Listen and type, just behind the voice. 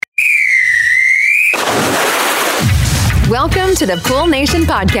Welcome to the Pool Nation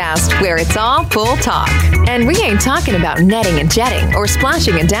podcast, where it's all pool talk. And we ain't talking about netting and jetting or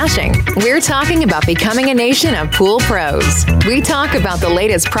splashing and dashing. We're talking about becoming a nation of pool pros. We talk about the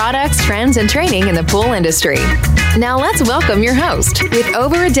latest products, trends, and training in the pool industry. Now let's welcome your host, with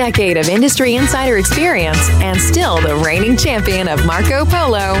over a decade of industry insider experience and still the reigning champion of Marco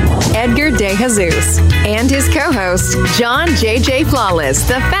Polo, Edgar De Jesus, and his co-host, John JJ Flawless,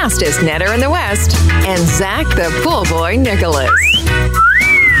 the fastest netter in the West, and Zach the Pool Boy Nicholas.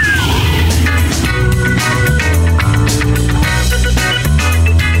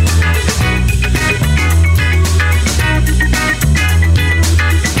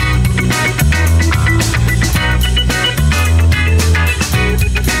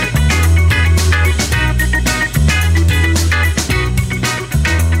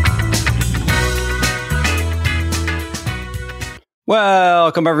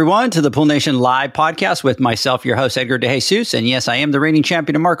 Welcome, everyone, to the Pool Nation Live podcast with myself, your host, Edgar De Jesus. And yes, I am the reigning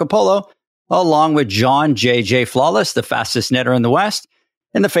champion of Marco Polo, along with John JJ Flawless, the fastest netter in the West,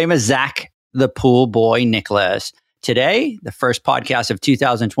 and the famous Zach, the Pool Boy Nicholas. Today, the first podcast of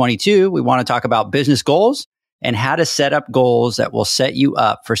 2022, we want to talk about business goals and how to set up goals that will set you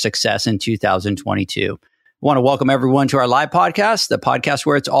up for success in 2022. I want to welcome everyone to our live podcast, the podcast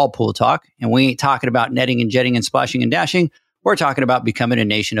where it's all pool talk. And we ain't talking about netting and jetting and splashing and dashing. We're talking about becoming a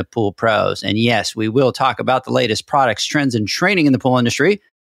nation of pool pros. And yes, we will talk about the latest products, trends, and training in the pool industry.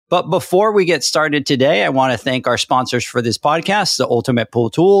 But before we get started today, I want to thank our sponsors for this podcast, the Ultimate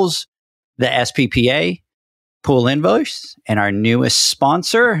Pool Tools, the SPPA, Pool Invoice, and our newest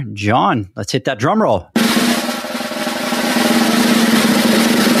sponsor, John. Let's hit that drum roll.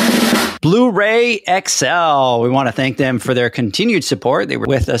 Blu-ray XL. We want to thank them for their continued support. They were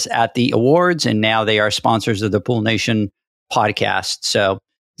with us at the awards, and now they are sponsors of the Pool Nation podcast. So,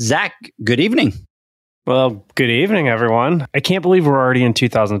 Zach, good evening. Well, good evening, everyone. I can't believe we're already in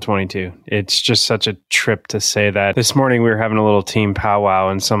 2022. It's just such a trip to say that. This morning we were having a little team powwow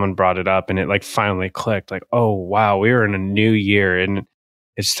and someone brought it up and it finally clicked. Oh, wow, we are in a new year and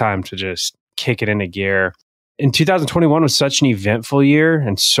it's time to just kick it into gear. And 2021 was such an eventful year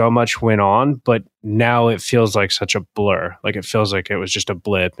and so much went on, but now it feels like such a blur. It feels like it was just a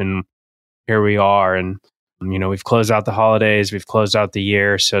blip and here we are. And we've closed out the holidays, we've closed out the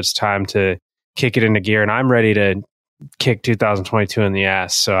year, so it's time to kick it into gear. And I'm ready to kick 2022 in the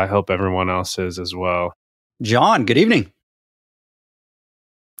ass, so I hope everyone else is as well. John, good evening.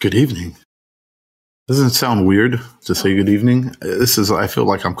 Good evening. Doesn't it sound weird to say good evening? I feel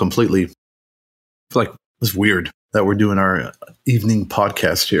like it's weird that we're doing our evening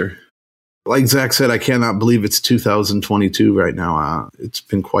podcast here. Like Zach said, I cannot believe it's 2022 right now. It's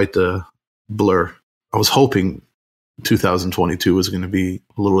been quite the blur. I was hoping 2022 was going to be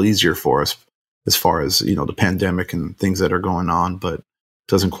a little easier for us as far as, the pandemic and things that are going on, but it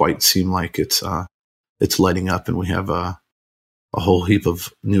doesn't quite seem like it's letting up and we have a whole heap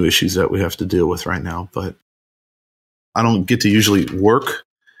of new issues that we have to deal with right now. But I don't get to usually work.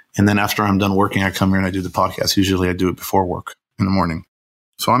 And then after I'm done working, I come here and I do the podcast. Usually I do it before work in the morning.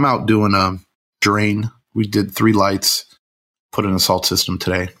 So I'm out doing a drain. We did 3 lights, put in a salt system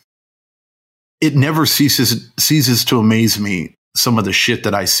today. It never ceases to amaze me, some of the shit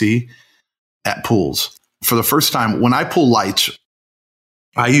that I see at pools. For the first time, when I pull lights,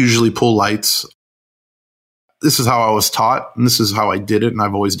 I usually pull lights. This is how I was taught, and this is how I did it, and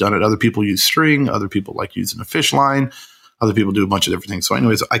I've always done it. Other people use string. Other people like using a fish line. Other people do a bunch of different things. So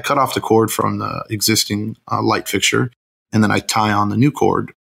anyways, I cut off the cord from the existing light fixture, and then I tie on the new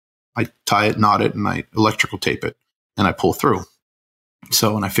cord. I tie it, knot it, and I electrical tape it, and I pull through.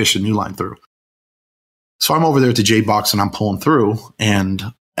 So, and I fish a new line through. So I'm over there at the J-Box and I'm pulling through.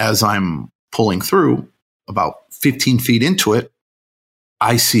 And as I'm pulling through, about 15 feet into it,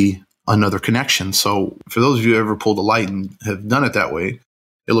 I see another connection. So for those of you who ever pulled a light and have done it that way,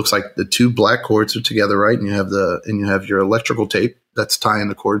 it looks like the 2 black cords are together, right? And you have your electrical tape that's tying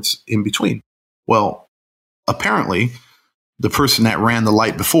the cords in between. Well, apparently, the person that ran the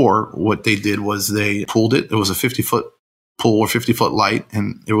light before, what they did was they pulled it. It was a 50-foot pull or 50-foot light,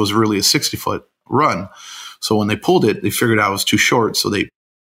 and it was really a 60-foot run. So when they pulled it, they figured out it was too short. So they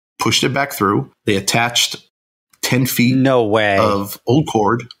pushed it back through. They attached 10 feet of old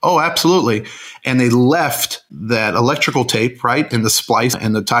cord. Oh, absolutely. And they left that electrical tape, right, and the splice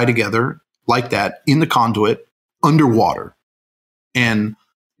and the tie together like that in the conduit underwater. And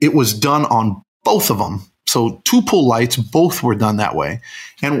it was done on both of them. So 2 pool lights, both were done that way.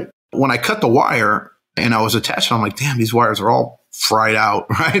 And when I cut the wire and I was attaching, I'm like, damn, these wires are all fried out,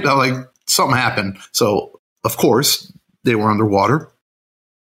 right? I'm like, something happened. So, of course, they were underwater.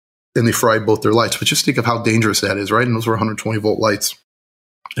 and they fried both their lights. But just think of how dangerous that is, right? And those were 120 volt lights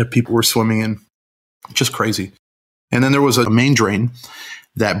that people were swimming in. Just crazy. And then there was a main drain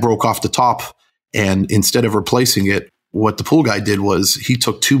that broke off the top. And instead of replacing it, what the pool guy did was he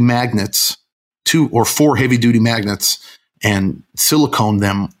took 2 or 4 heavy duty magnets and siliconed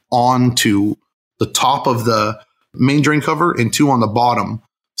them onto the top of the main drain cover and 2 on the bottom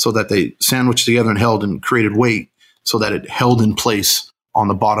so that they sandwiched together and held and created weight so that it held in place on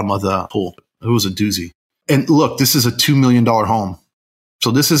the bottom of the pool. It was a doozy. And look, this is a $2 million home.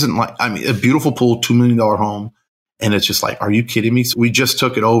 So this isn't like, I mean, a beautiful pool, $2 million home. And it's just like, are you kidding me? So we just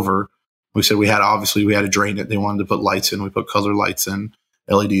took it over. We said we had to drain it. They wanted to put lights in. We put color lights in,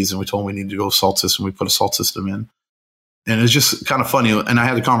 LEDs, and we told them we needed to go salt system. We put a salt system in. And it's just kind of funny. And I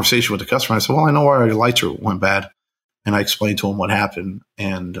had a conversation with the customer. I said, well, I know why your lights went bad. And I explained to him what happened.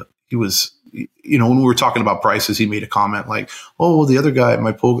 And he was, when we were talking about prices, he made a comment like, oh, well, the other guy,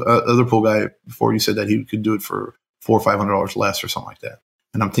 my other pool guy before, you said that he could do it for $400 or $500 less or something like that.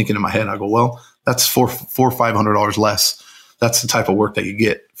 And I'm thinking in my head, I go, well, that's $400 or $500 less. That's the type of work that you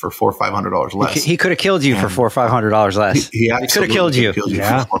get for $400 or $500 less. He could have killed you for $400 or $500 less. He could have killed you.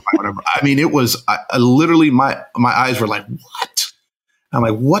 Yeah. For $400 or $500. I mean, it was I literally my eyes were like, what? I'm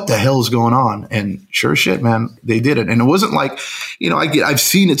like, what the hell is going on? And sure shit, man, they did it. And it wasn't like, I've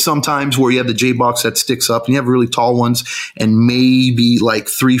seen it sometimes where you have the J box that sticks up and you have really tall ones and maybe like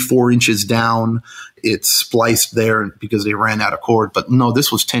 3-4 inches down, it's spliced there because they ran out of cord. But no,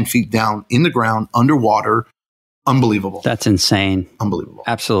 this was 10 feet down in the ground, underwater. Unbelievable. That's insane. Unbelievable.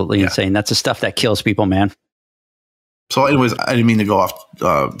 Absolutely insane. That's the stuff that kills people, man. So anyways, I didn't mean to go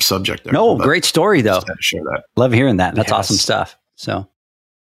off subject there. No, great story though. Just had to share that. Love hearing that. That's awesome stuff. So,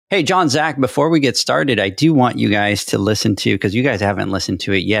 hey, John, Zach, before we get started, I do want you guys to listen to, because you guys haven't listened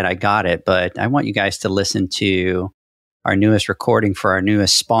to it yet. I got it, but I want you guys to listen to our newest recording for our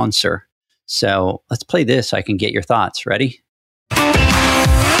newest sponsor. So let's play this so I can get your thoughts. Ready?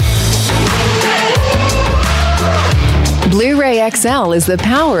 Blu-ray XL is the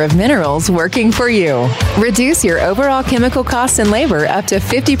power of minerals working for you. Reduce your overall chemical costs and labor up to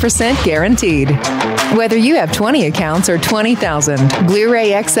 50% guaranteed. Whether you have 20 accounts or 20,000,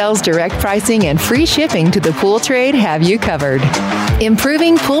 Blu-ray XL's direct pricing and free shipping to the pool trade have you covered.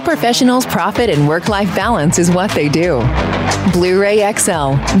 Improving pool professionals' profit and work-life balance is what they do. Blu-ray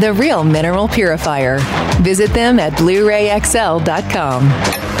XL, the real mineral purifier. Visit them at BluRayXL.com.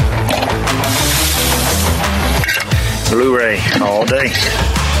 Blu-ray all day.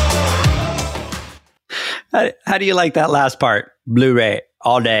 How do you like that last part? Blu-ray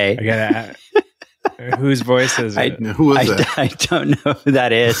all day. I gotta. Whose voice is it? Who is that? I don't know who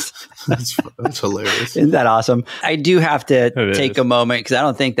that is. That's hilarious. Isn't that awesome? I do have to take a moment because I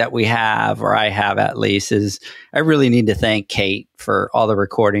don't think that we have, or I have at least, I really need to thank Kate for all the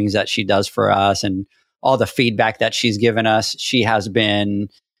recordings that she does for us and all the feedback that she's given us. She has been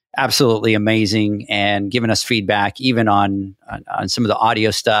absolutely amazing and given us feedback even on some of the audio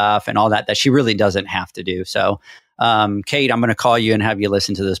stuff and all that she really doesn't have to do. So, Kate, I'm going to call you and have you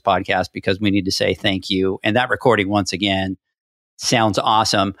listen to this podcast because we need to say thank you. And that recording, once again, sounds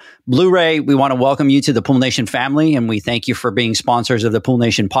awesome. Blu-ray, we want to welcome you to the Pool Nation family, and we thank you for being sponsors of the Pool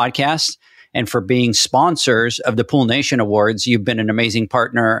Nation podcast and for being sponsors of the Pool Nation Awards. You've been an amazing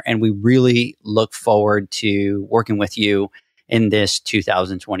partner, and we really look forward to working with you in this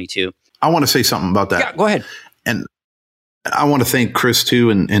 2022. I want to say something about that. Yeah, go ahead. And I want to thank Chris too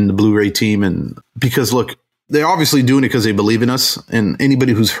and the Blu-ray team, and because look, they're obviously doing it because they believe in us. And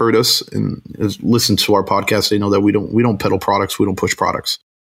anybody who's heard us and has listened to our podcast, they know that we don't peddle products, we don't push products.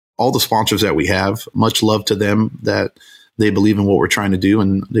 All the sponsors that we have, much love to them, that they believe in what we're trying to do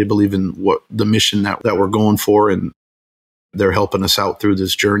and they believe in what the mission that we're going for, and they're helping us out through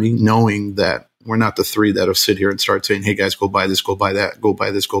this journey, knowing that we're not the three that'll sit here and start saying, hey guys, go buy this, go buy that, go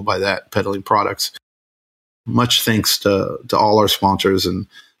buy this, go buy that, peddling products. Much thanks to all our sponsors, and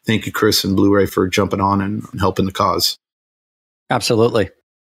thank you, Chris and Blu-ray, for jumping on and helping the cause. Absolutely.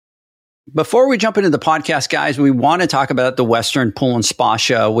 Before we jump into the podcast, guys, we want to talk about the Western Pool and Spa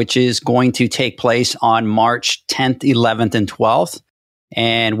Show, which is going to take place on March 10th, 11th, and 12th.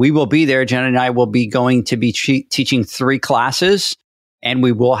 And we will be there. Jen and I will be going to be teaching 3 classes, and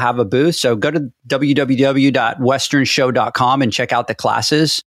we will have a booth. So go to www.westernshow.com and check out the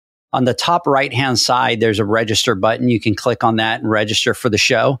classes. On the top right-hand side, there's a register button. You can click on that and register for the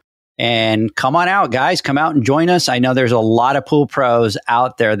show. And come on out, guys. Come out and join us. I know there's a lot of pool pros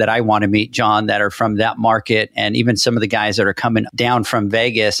out there that I want to meet, John, that are from that market, and even some of the guys that are coming down from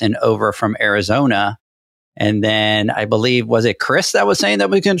Vegas and over from Arizona. And then I believe, was it Chris that was saying that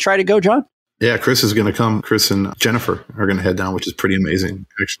we can try to go, John? Yeah, Chris is going to come. Chris and Jennifer are going to head down, which is pretty amazing,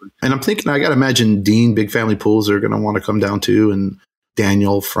 actually. And I'm thinking, I got to imagine Dean, Big Family Pools, are going to want to come down too. And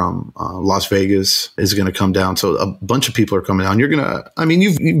Daniel from Las Vegas is going to come down. So a bunch of people are coming down. You're going to, I mean,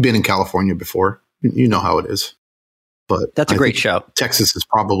 you've been in California before. You know how it is. But that's a great show. Texas has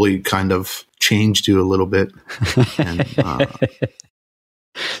probably kind of changed you a little bit. And,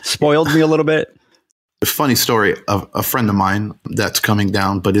 spoiled me a little bit. A funny story of a friend of mine that's coming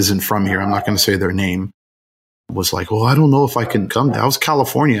down but isn't from here. I'm not going to say their name. Was like, well, I don't know if I can come. That was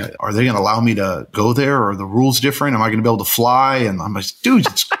California. Are they going to allow me to go there? Or are the rules different? Am I going to be able to fly? And I'm like, dude,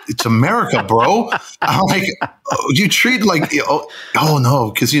 it's America, bro. I'm like, you treat like, oh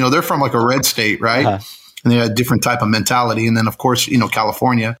no, because they're from like a red state, right? Uh-huh. And they have a different type of mentality. And then of course,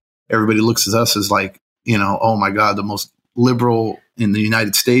 California, everybody looks at us as like, oh my God, the most liberal in the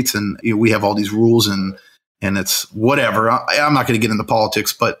United States, and we have all these rules and it's whatever. I'm not going to get into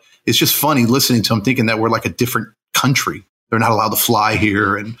politics, but it's just funny listening to them thinking that we're like a different country. They're not allowed to fly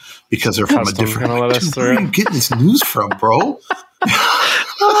here, and because they're from a different. Where are you getting this news from, bro?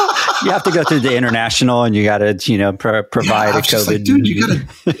 You have to go through the international, and you got to provide a COVID. Like, dude, you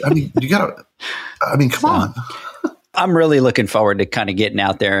got to. I mean, come on. I'm really looking forward to kind of getting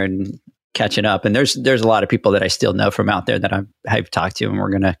out there and catching up. And there's a lot of people that I still know from out there that I've talked to, and we're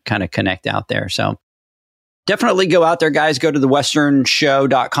going to kind of connect out there. So definitely go out there, guys. Go to the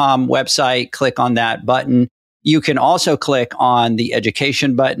westernshow.com website, click on that button. You can also click on the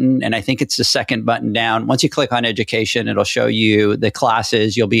education button, and I think it's the second button down. Once you click on education, it'll show you the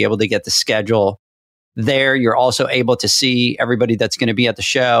classes. You'll be able to get the schedule there. You're also able to see everybody that's going to be at the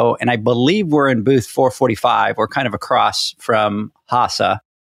show. And I believe we're in booth 445. We're kind of across from HASA.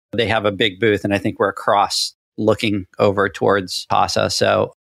 They have a big booth, and I think we're across looking over towards HASA.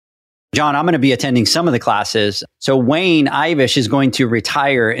 So, John, I'm going to be attending some of the classes. So Wayne Ivish is going to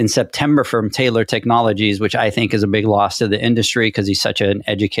retire in September from Taylor Technologies, which I think is a big loss to the industry because he's such an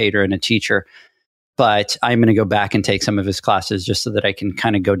educator and a teacher. But I'm going to go back and take some of his classes just so that I can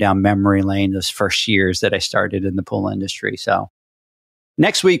kind of go down memory lane those first years that I started in the pool industry. So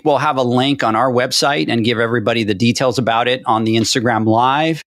next week, we'll have a link on our website and give everybody the details about it on the Instagram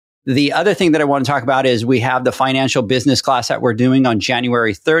Live. The other thing that I want to talk about is we have the financial business class that we're doing on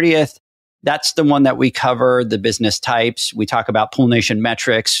January 30th. That's the one that we cover the business types. We talk about Pool Nation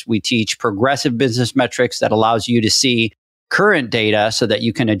metrics. We teach progressive business metrics that allows you to see current data so that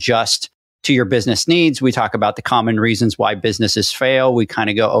you can adjust to your business needs. We talk about the common reasons why businesses fail. We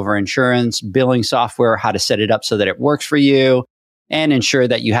kind of go over insurance, billing software, how to set it up so that it works for you and ensure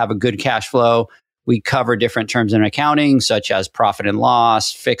that you have a good cash flow. We cover different terms in accounting, such as profit and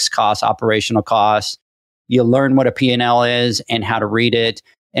loss, fixed costs, operational costs. You learn what a P&L is and how to read it.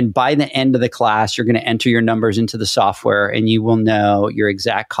 And by the end of the class, you're going to enter your numbers into the software, and you will know your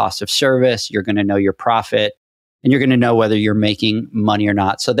exact cost of service. You're going to know your profit, and you're going to know whether you're making money or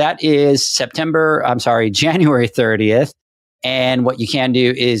not. So that is January 30th. And what you can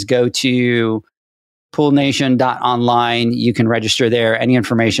do is go to poolnation.online. You can register there. Any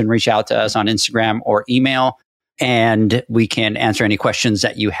information, reach out to us on Instagram or email, and we can answer any questions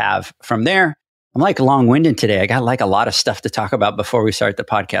that you have from there. I'm like long-winded today. I got like a lot of stuff to talk about before we start the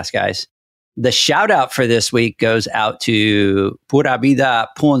podcast, guys. The shout out for this week goes out to Pura Vida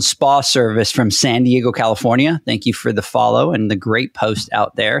Pool and Spa Service from San Diego, California. Thank you for the follow and the great post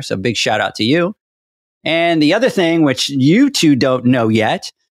out there. So big shout out to you. And the other thing, which you two don't know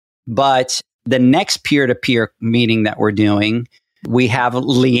yet, but the next peer-to-peer meeting that we're doing, we have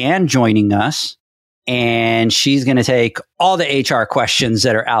Leanne joining us, and she's going to take all the HR questions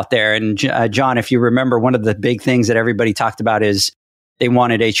that are out there. And John, if you remember, one of the big things that everybody talked about is they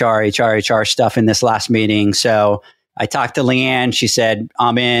wanted HR stuff in this last meeting. So I talked to Leanne. She said,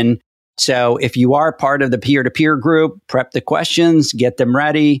 I'm in. So if you are part of the peer-to-peer group, prep the questions, get them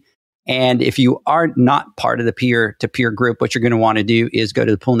ready. And if you are not part of the peer-to-peer group, what you're going to want to do is go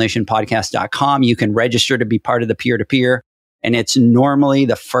to thepoolnationpodcast.com. You can register to be part of the peer-to-peer, and it's normally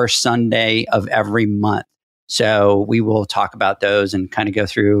the first Sunday of every month. So we will talk about those and kind of go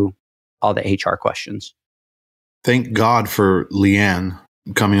through all the HR questions. Thank God for Leanne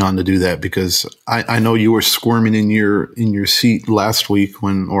coming on to do that, because I know you were squirming in your seat last week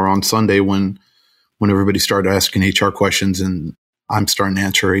on Sunday when everybody started asking HR questions, and I'm starting to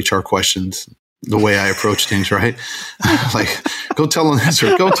answer HR questions the way I approach things, right? Like, go tell them this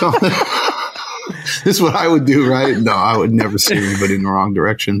or go tell them this is what I would do, right? No, I would never steer anybody in the wrong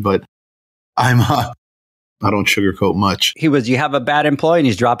direction, but I don't sugarcoat much. You have a bad employee, and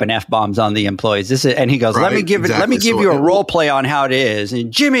he's dropping F-bombs on the employees. And he goes, right, let me give you a role play on how it is.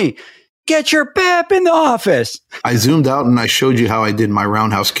 And Jimmy, get your pep in the office. I zoomed out and I showed you how I did my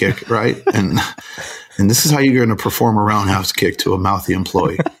roundhouse kick, right? And this is how you're going to perform a roundhouse kick to a mouthy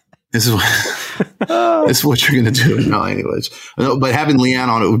employee. This is what you're going to do. No, anyways. But having Leanne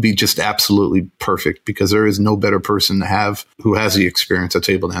on it would be just absolutely perfect, because there is no better person to have who has the experience that's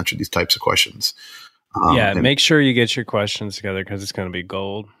able to answer these types of questions. Make sure you get your questions together, because it's going to be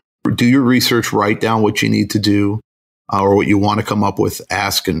gold. Do your research, write down what you need to do or what you want to come up with,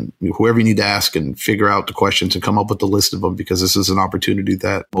 ask, and whoever you need to ask, and figure out the questions and come up with the list of them, because this is an opportunity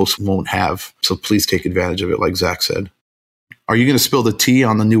that most won't have. So please take advantage of it, like Zach said. Are you going to spill the tea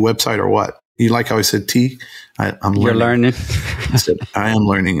on the new website or what? You like how I said tea? I'm learning. You're learning. I am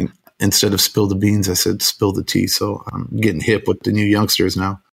learning. And instead of spill the beans, I said spill the tea. So I'm getting hip with the new youngsters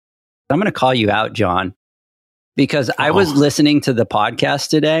now. I'm going to call you out, John, because I was listening to the podcast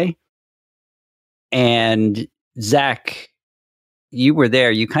today, and Zach, you were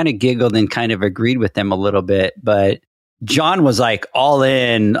there. You kind of giggled and kind of agreed with them a little bit, but John was like all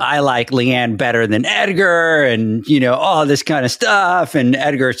in. I like Leanne better than Edgar, and all this kind of stuff. And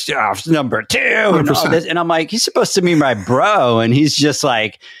Edgar's number 2 and all this. And I'm like, he's supposed to be my bro, and he's just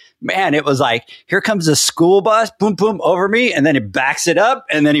like, man, it was like, here comes a school bus, boom, boom, over me, and then it backs it up,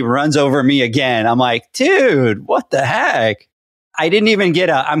 and then he runs over me again. I'm like, dude, what the heck? I didn't even get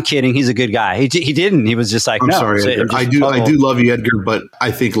I'm kidding. He's a good guy. He didn't. He was just like, I'm no. sorry, So Edgar. I do love you, Edgar, but I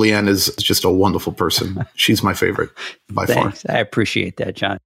think Leanne is just a wonderful person. She's my favorite by far. I appreciate that,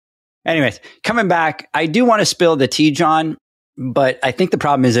 John. Anyways, coming back, I do want to spill the tea, John, but I think the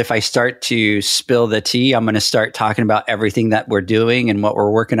problem is if I start to spill the tea, I'm going to start talking about everything that we're doing and what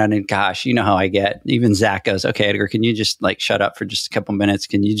we're working on. And gosh, you know how I get. Even Zach goes, okay, Edgar, can you just shut up for just a couple minutes?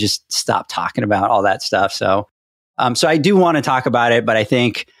 Can you just stop talking about all that stuff? So I do want to talk about it, but I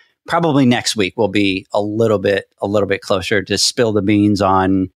think probably next week will be a little bit closer to spill the beans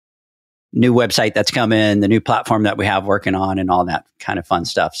on new website that's coming, the new platform that we have working on, and all that kind of fun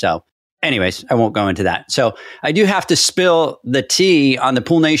stuff. So anyways, I won't go into that. So I do have to spill the tea on the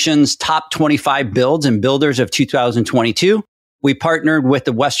Pool Nation's top 25 builds and builders of 2022. We partnered with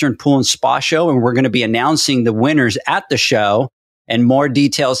the Western Pool and Spa Show, and we're going to be announcing the winners at the show, and more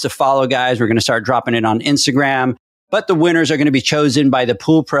details to follow, guys. We're going to start dropping it on Instagram. But the winners are going to be chosen by the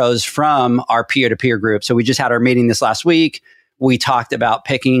pool pros from our peer-to-peer group. So we just had our meeting this last week. We talked about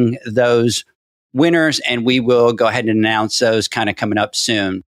picking those winners, and we will go ahead and announce those kind of coming up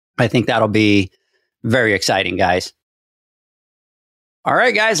soon. I think that'll be very exciting, guys. All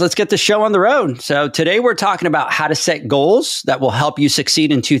right, guys, let's get the show on the road. So today we're talking about how to set goals that will help you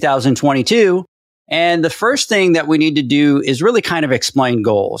succeed in 2022. And the first thing that we need to do is really kind of explain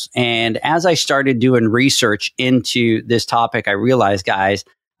goals. And as I started doing research into this topic, I realized, guys,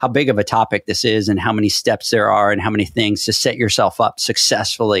 how big of a topic this is and how many steps there are and how many things to set yourself up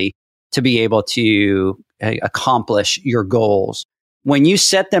successfully to be able to accomplish your goals. When you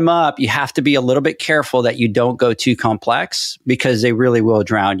set them up, you have to be a little bit careful that you don't go too complex, because they really will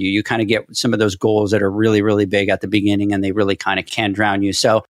drown you. You kind of get some of those goals that are really, really big at the beginning, and they really kind of can drown you.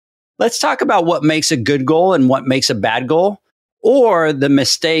 So let's talk about what makes a good goal and what makes a bad goal, or the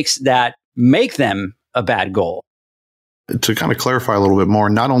mistakes that make them a bad goal. To kind of clarify a little bit more,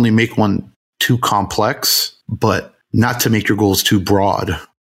 not only make one too complex, but not to make your goals too broad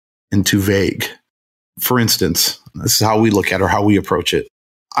and too vague. For instance, this is how we look at it or how we approach it.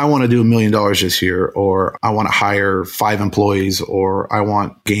 I want to do $1 million this year, or I want to hire 5 employees, or I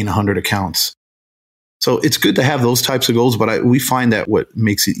want to gain 100 accounts. So it's good to have those types of goals, but we find that what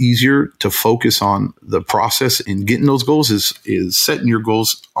makes it easier to focus on the process in getting those goals is setting your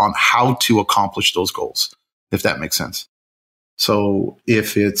goals on how to accomplish those goals, if that makes sense. So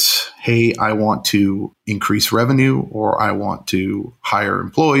if it's, hey, I want to increase revenue, or I want to hire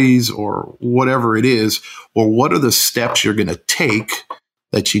employees, or whatever it is, or what are the steps you're going to take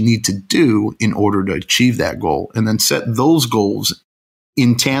that you need to do in order to achieve that goal, and then set those goals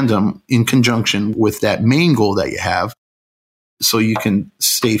in tandem, in conjunction with that main goal that you have, so you can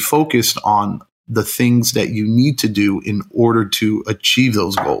stay focused on the things that you need to do in order to achieve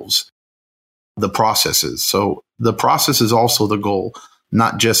those goals. The processes. So the process is also the goal,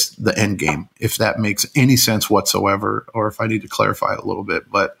 not just the end game, if that makes any sense whatsoever, or if I need to clarify it a little bit.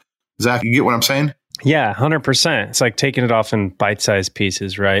 But Zach, you get what I'm saying? Yeah, 100%. It's like taking it off in bite-sized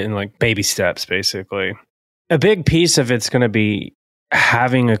pieces, right? And like baby steps, basically. A big piece of it's going to be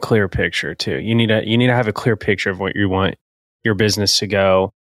having a clear picture too. You need to have a clear picture of what you want your business to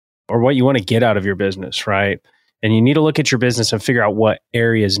go, or what you want to get out of your business, right? And you need to look at your business and figure out what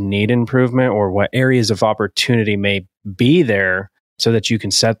areas need improvement, or what areas of opportunity may be there, so that you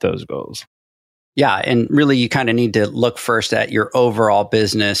can set those goals. Yeah. And really, you kind of need to look first at your overall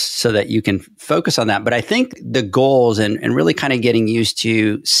business so that you can focus on that. But I think the goals and really kind of getting used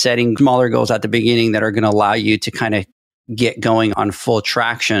to setting smaller goals at the beginning that are going to allow you to kind of get going on full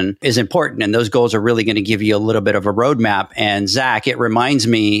traction is important. And those goals are really going to give you a little bit of a roadmap. And Zach, it reminds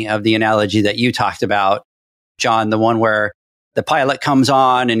me of the analogy that you talked about, John, the one where the pilot comes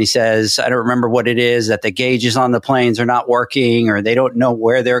on and he says, I don't remember what it is, that the gauges on the planes are not working or they don't know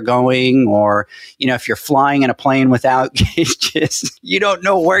where they're going. Or, if you're flying in a plane without gauges, you don't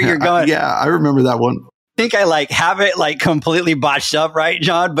know where you're going. Yeah, I remember that one. I think I have it completely botched up, right,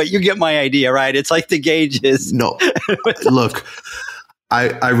 John? But you get my idea, right? It's like the gauges. No, look,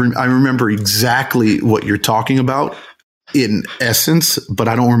 I remember exactly what you're talking about in essence, but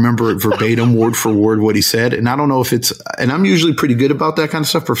I don't remember verbatim, word for word, what he said. And I don't know if and I'm usually pretty good about that kind of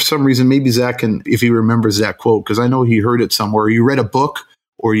stuff. For some reason, maybe Zach can, if he remembers that quote, because I know he heard it somewhere. You read a book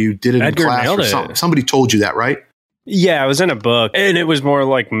or you did it Edgar in class or something. Somebody told you that, right? Yeah, it was in a book and it was more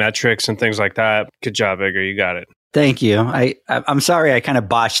like metrics and things like that. Good job, Edgar. You got it. Thank you. I'm sorry I kind of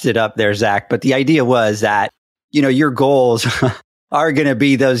botched it up there, Zach, but the idea was that, your goals are going to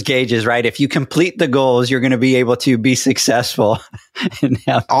be those gauges, right? If you complete the goals, you're going to be able to be successful.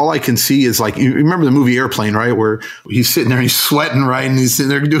 All I can see is you remember the movie Airplane, right? Where he's sitting there, he's sweating, right? And he's sitting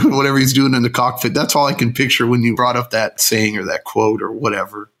there doing whatever he's doing in the cockpit. That's all I can picture when you brought up that saying or that quote or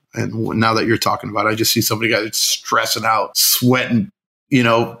whatever. And now that you're talking about it, I just see somebody that's stressing out, sweating,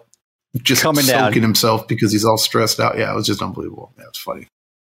 just coming soaking down himself because he's all stressed out. Yeah, it was just unbelievable. Yeah, it's funny.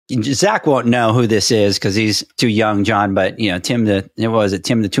 Zach won't know who this is because he's too young, John. But Tim the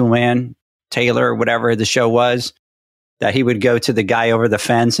Toolman Taylor, whatever the show was, that he would go to the guy over the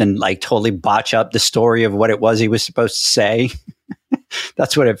fence and totally botch up the story of what it was he was supposed to say.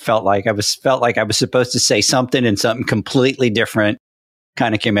 That's what it felt like. I was supposed to say something and something completely different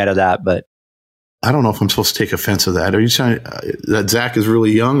kind of came out of that. But I don't know if I'm supposed to take offense to that. Are you saying that Zach is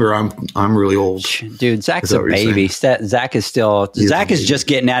really young or I'm really old? Dude, Zach's a baby. Zach is just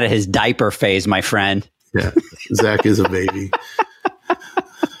getting out of his diaper phase, my friend. Yeah, Zach is a baby.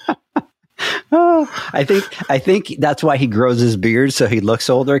 I think that's why he grows his beard so he looks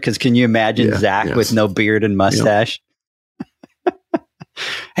older. Because can you imagine Zach with no beard and mustache? Yep.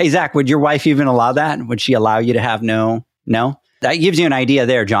 Hey, Zach, would your wife even allow that? Would she allow you to have no? That gives you an idea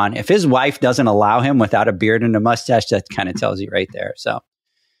there, John. If his wife doesn't allow him without a beard and a mustache, that kind of tells you right there. So,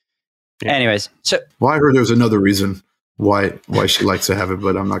 anyways, I heard there's another reason why she likes to have it,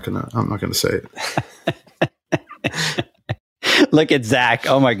 but I'm not gonna say it. Look at Zach.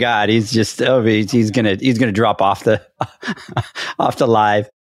 Oh my God, he's gonna drop off the live.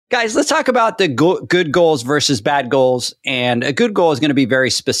 Guys, let's talk about the good goals versus bad goals. And a good goal is going to be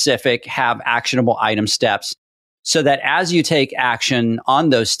very specific, have actionable item steps, so that as you take action on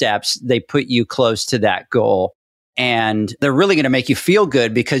those steps, they put you close to that goal. And they're really going to make you feel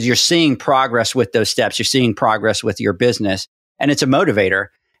good because you're seeing progress with those steps. You're seeing progress with your business, and it's a motivator.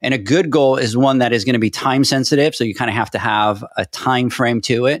 And a good goal is one that is going to be time sensitive. So you kind of have to have a time frame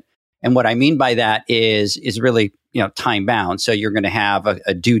to it. And what I mean by that is really, time bound. So you're going to have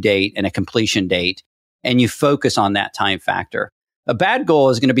a due date and a completion date, and you focus on that time factor. A bad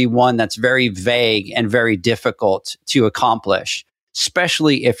goal is going to be one that's very vague and very difficult to accomplish,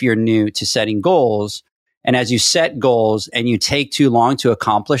 especially if you're new to setting goals. And as you set goals and you take too long to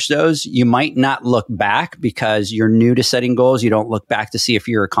accomplish those, you might not look back because you're new to setting goals. You don't look back to see if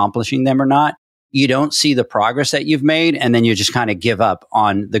you're accomplishing them or not. You don't see the progress that you've made, and then you just kind of give up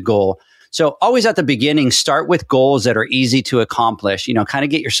on the goal. So always at the beginning, start with goals that are easy to accomplish. Kind of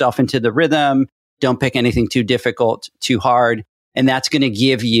get yourself into the rhythm. Don't pick anything too difficult, too hard. And that's going to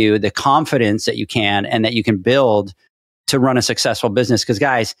give you the confidence that you can and that you can build to run a successful business. Because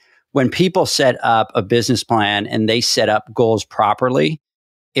guys, when people set up a business plan and they set up goals properly,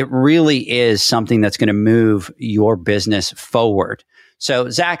 it really is something that's going to move your business forward. So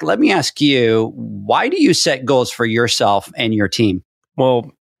Zach, let me ask you, why do you set goals for yourself and your team?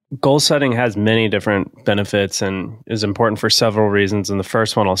 Well, goal setting has many different benefits and is important for several reasons. And the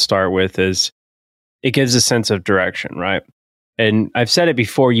first one I'll start with is it gives a sense of direction, right? And I've said it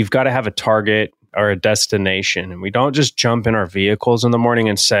before, you've got to have a target or a destination. And we don't just jump in our vehicles in the morning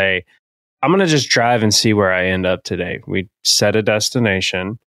and say, I'm going to just drive and see where I end up today. We set a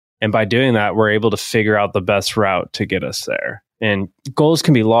destination. And by doing that, we're able to figure out the best route to get us there. And goals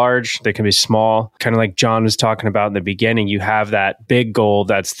can be large, they can be small. Kind of like John was talking about in the beginning, you have that big goal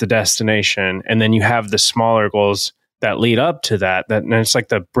that's the destination. And then you have the smaller goals that lead up to that. And it's like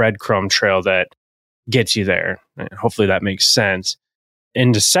the breadcrumb trail that gets you there. Hopefully that makes sense.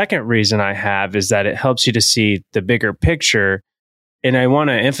 And the second reason I have is that it helps you to see the bigger picture And I want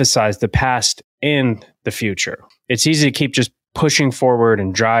to emphasize the past and the future. It's easy to keep just pushing forward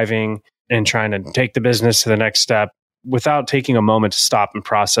and driving and trying to take the business to the next step without taking a moment to stop and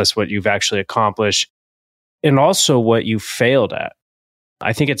process what you've actually accomplished and also what you failed at.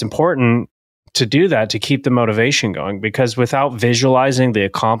 I think it's important to do that to keep the motivation going, because without visualizing the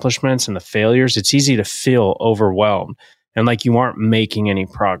accomplishments and the failures, it's easy to feel overwhelmed and like you aren't making any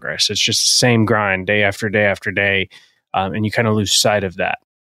progress. It's just the same grind day after day after day, and you kind of lose sight of that.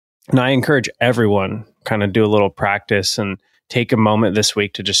 And I encourage everyone kind of do a little practice and take a moment this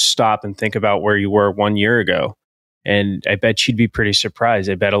week to just stop and think about where you were 1 year ago. And I bet you'd be pretty surprised.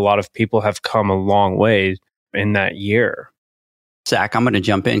 I bet a lot of people have come a long way in that year. Zach, I'm going to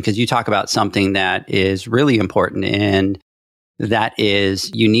jump in because you talk about something that is really important, and that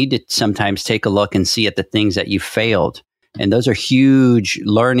is you need to sometimes take a look and see at the things that you failed. And those are huge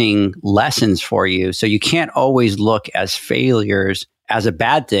learning lessons for you. So you can't always look as failures as a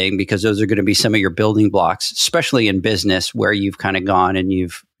bad thing, because those are going to be some of your building blocks, especially in business where you've kind of gone and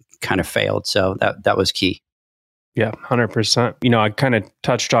you've kind of failed. So that was key. Yeah, 100%. You know, I kind of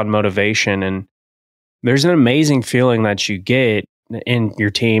touched on motivation, and there's an amazing feeling that you get in your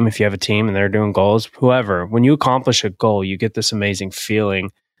team, if you have a team and they're doing goals, whoever. When you accomplish a goal, you get this amazing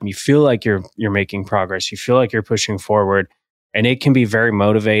feeling. You feel like you're making progress. You feel like you're pushing forward, and it can be very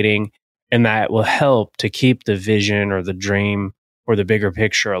motivating, and that will help to keep the vision or the dream or the bigger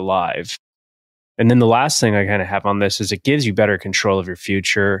picture alive. And then the last thing I kind of have on this is it gives you better control of your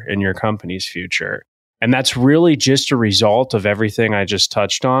future and your company's future. And that's really just a result of everything I just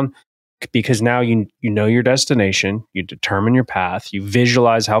touched on, because now you know your destination, you determine your path, you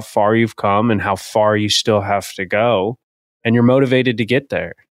visualize how far you've come and how far you still have to go, and you're motivated to get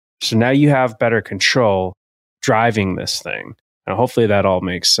there. So now you have better control driving this thing. And hopefully that all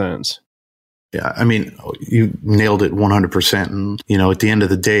makes sense. Yeah, I mean, you nailed it 100%. And, you know, at the end of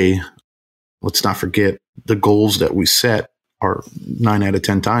the day, let's not forget the goals that we set are 9 out of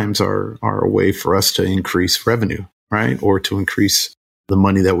 10 times are a way for us to increase revenue, right? Or to increase the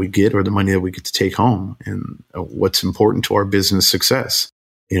money that we get or the money that we get to take home. And what's important to our business success.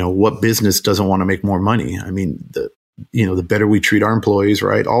 You know, what business doesn't want to make more money? I mean, the better we treat our employees,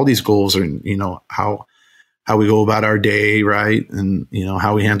 right? All these goals are, you know, how we go about our day, right? And, you know,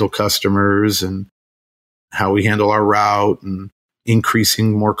 how we handle customers and how we handle our route and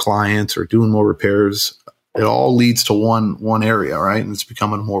increasing more clients or doing more repairs. It all leads to one area, right? And it's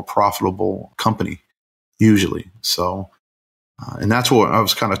becoming a more profitable company, usually. So, and that's what I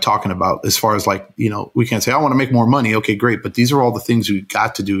was kind of talking about as far as like, you know, we can't say, I want to make more money. Okay, great. But these are all the things we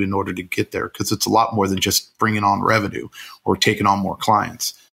got to do in order to get there, because it's a lot more than just bringing on revenue or taking on more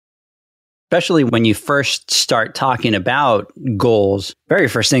clients. Especially when you first start talking about goals, very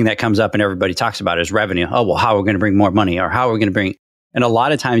first thing that comes up and everybody talks about is revenue. Oh, well, how are we going to bring more money, or how are we going to bring, and a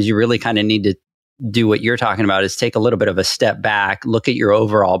lot of times you really kind of need to do what you're talking about, is take a little bit of a step back, look at your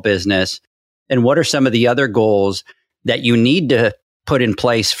overall business, and what are some of the other goals that you need to put in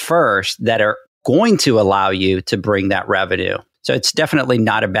place first that are going to allow you to bring that revenue. So it's definitely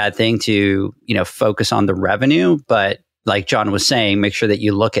not a bad thing to, you know, focus on the revenue, but like John was saying, make sure that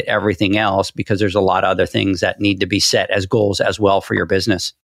you look at everything else, because there's a lot of other things that need to be set as goals as well for your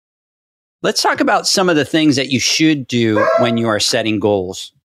business. Let's talk about some of the things that you should do when you are setting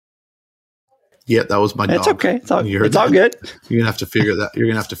goals. Yeah, that was my dog. It's okay. It's all good. You're gonna have to figure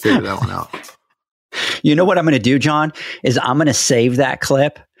that one out. You know what I'm going to do, John, is I'm going to save that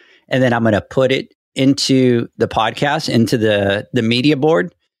clip, and then I'm going to put it into the podcast, into the media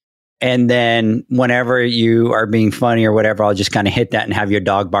board. And then whenever you are being funny or whatever, I'll just kind of hit that and have your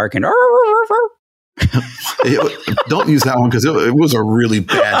dog barking. Don't use that one, because it was a really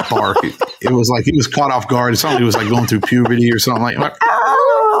bad bark. It was like he was caught off guard. It sounded like he was like going through puberty or something like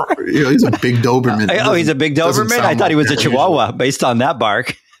you know, he's a big Doberman. Oh, he's a big Doberman? I thought he was a Chihuahua based on that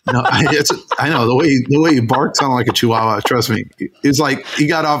bark. No, I know the way he barks sounded like a Chihuahua. Trust me, it's like he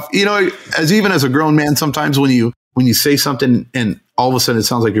got off. You know, even as a grown man, sometimes when you say something and all of a sudden it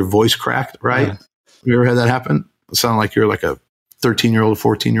sounds like your voice cracked. Right? Yeah. You ever had that happen? It sounded like you're like a 13-year-old,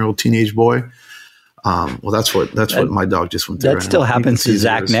 14-year-old teenage boy. Well, that's what my dog just went through. That still happens to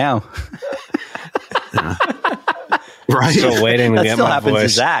Zach now. Yeah. Right? Still waiting to get my voice. That still happens to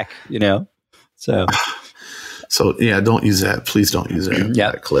Zach. You know, so. So yeah, don't use that. Please don't use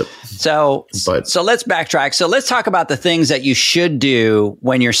that clip. So let's backtrack. So let's talk about the things that you should do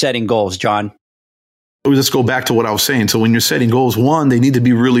when you're setting goals, John. Let's go back to what I was saying. So when you're setting goals, one, they need to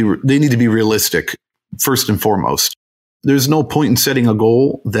be realistic first and foremost. There's no point in setting a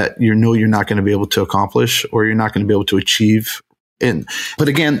goal that you know you're not going to be able to accomplish or you're not going to be able to achieve. But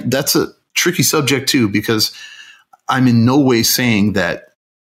again, that's a tricky subject too, because I'm in no way saying that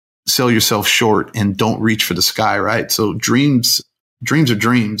sell yourself short and don't reach for the sky, right? So dreams are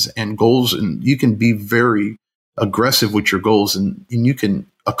dreams, and goals, and you can be very aggressive with your goals, and you can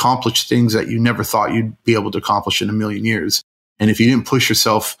accomplish things that you never thought you'd be able to accomplish in a million years. And if you didn't push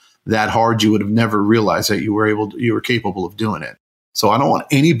yourself that hard, you would have never realized that you were capable of doing it. So I don't want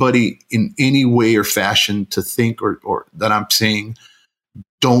anybody in any way or fashion to think or that I'm saying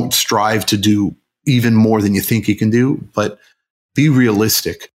don't strive to do even more than you think you can do, but be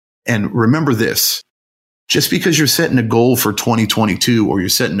realistic. And remember this, just because you're setting a goal for 2022 or you're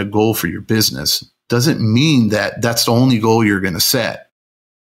setting a goal for your business doesn't mean that that's the only goal you're going to set.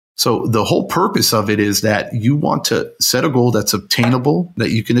 So the whole purpose of it is that you want to set a goal that's obtainable,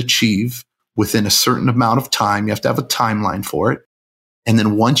 that you can achieve within a certain amount of time. You have to have a timeline for it. And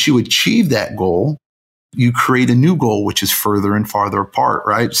then once you achieve that goal, you create a new goal, which is further and farther apart,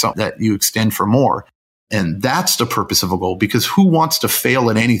 right? So that you extend for more. And that's the purpose of a goal, because who wants to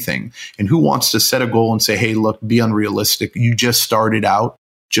fail at anything? And who wants to set a goal and say, hey, look, be unrealistic. You just started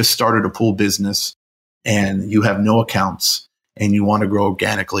a pool business, and you have no accounts, and you want to grow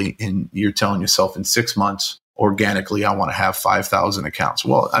organically. And you're telling yourself in 6 months, organically, I want to have 5,000 accounts.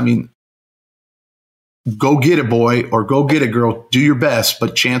 Well, I mean, go get it, boy, or go get it, girl. Do your best.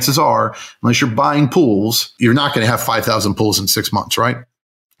 But chances are, unless you're buying pools, you're not going to have 5,000 pools in 6 months, right?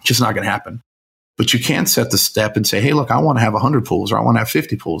 Just not going to happen. But you can set the step and say, hey, look, I want to have 100 pools, or I want to have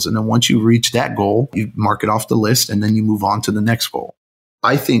 50 pools. And then once you reach that goal, you mark it off the list, and then you move on to the next goal.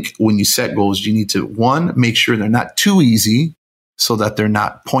 I think when you set goals, you need to, one, make sure they're not too easy so that they're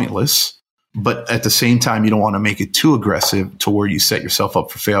not pointless. But at the same time, you don't want to make it too aggressive to where you set yourself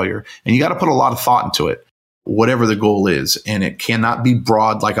up for failure. And you got to put a lot of thought into it, whatever the goal is. And it cannot be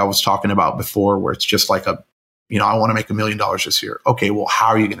broad, like I was talking about before, where it's just like I want to make $1 million this year. Okay, well, how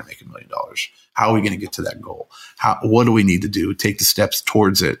are you going to make $1 million? How are we going to get to that goal? What do we need to do? Take the steps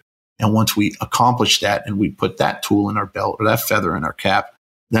towards it. And once we accomplish that and we put that tool in our belt or that feather in our cap,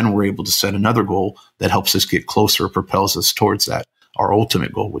 then we're able to set another goal that helps us get closer, propels us towards that, our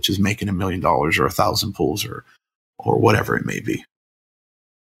ultimate goal, which is making $1 million or 1,000 pools or whatever it may be.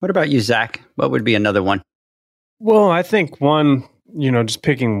 What about you, Zach? What would be another one? Well, I think one, just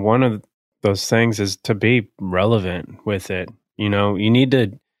picking one of those things is to be relevant with it. You need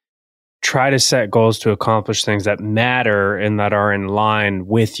to try to set goals to accomplish things that matter and that are in line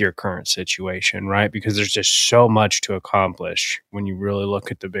with your current situation, right? Because there's just so much to accomplish when you really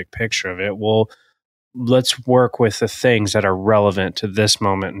look at the big picture of it. Well, let's work with the things that are relevant to this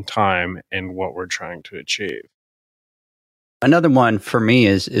moment in time and what we're trying to achieve. Another one for me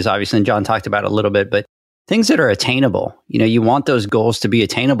is obviously, and John talked about it a little bit, but things that are attainable. You want those goals to be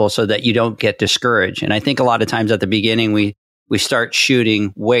attainable so that you don't get discouraged. And I think a lot of times at the beginning, we start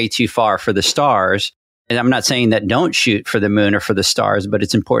shooting way too far for the stars. And I'm not saying that don't shoot for the moon or for the stars, but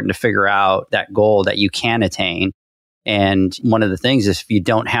it's important to figure out that goal that you can attain. And one of the things is if you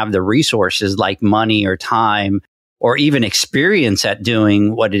don't have the resources like money or time or even experience at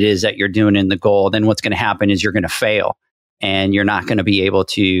doing what it is that you're doing in the goal, then what's going to happen is you're going to fail. And you're not going to be able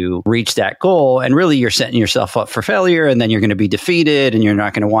to reach that goal. And really, you're setting yourself up for failure. And then you're going to be defeated. And you're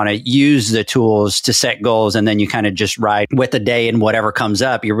not going to want to use the tools to set goals. And then you kind of just ride with the day and whatever comes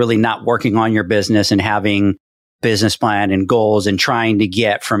up. You're really not working on your business and having business plan and goals and trying to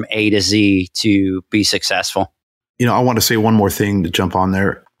get from A to Z to be successful. I want to say one more thing to jump on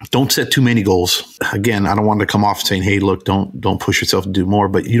there. Don't set too many goals. Again, I don't want to come off saying, hey, look, don't push yourself to do more,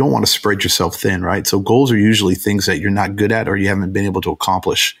 but you don't want to spread yourself thin, right? So goals are usually things that you're not good at or you haven't been able to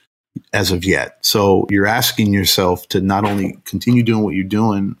accomplish as of yet. So you're asking yourself to not only continue doing what you're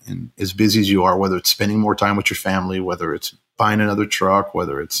doing and as busy as you are, whether it's spending more time with your family, whether it's buying another truck,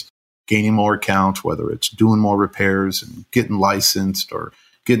 whether it's gaining more accounts, whether it's doing more repairs and getting licensed or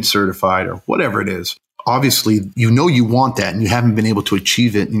getting certified or whatever it is. Obviously, you want that and you haven't been able to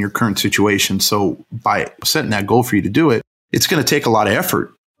achieve it in your current situation. So by setting that goal for you to do it, it's going to take a lot of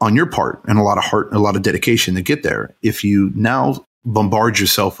effort on your part and a lot of heart and a lot of dedication to get there. If you now bombard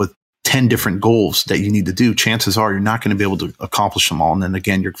yourself with 10 different goals that you need to do, chances are you're not going to be able to accomplish them all. And then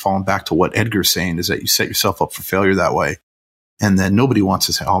again, you're falling back to what Edgar's saying is that you set yourself up for failure that way. And then nobody wants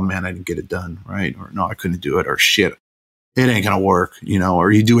to say, oh man, I didn't get it done, right? Or no, I couldn't do it, or shit, it ain't going to work,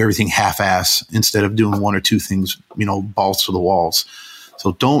 or you do everything half-ass instead of doing one or two things, balls to the walls.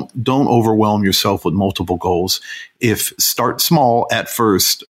 So don't overwhelm yourself with multiple goals. Start small at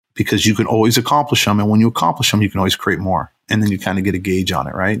first, because you can always accomplish them. And when you accomplish them, you can always create more. And then you kind of get a gauge on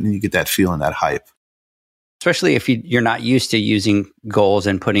it, right? And you get that feeling, that hype. Especially if you're not used to using goals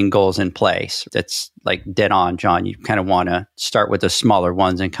and putting goals in place. That's like dead on, John. You kind of want to start with the smaller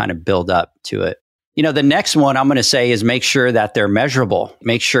ones and kind of build up to it. The next one I'm going to say is make sure that they're measurable.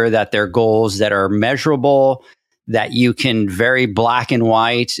 Make sure that they're goals that are measurable, that you can very black and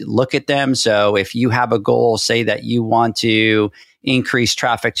white look at them. So if you have a goal, say that you want to increase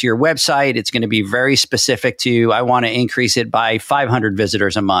traffic to your website, it's going to be very specific to, I want to increase it by 500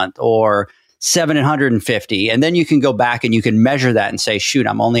 visitors a month or 750. And then you can go back and you can measure that and say, shoot,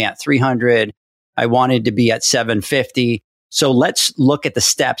 I'm only at 300. I wanted to be at 750. So let's look at the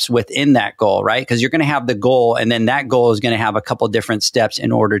steps within that goal, right? Because you're going to have the goal, and then that goal is going to have a couple different steps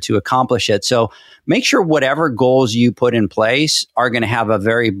in order to accomplish it. So make sure whatever goals you put in place are going to have a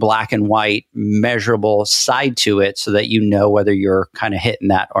very black and white measurable side to it so that you know whether you're kind of hitting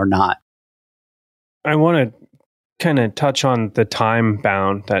that or not. I want to kind of touch on the time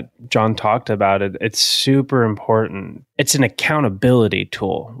bound that John talked about. It's super important. It's an accountability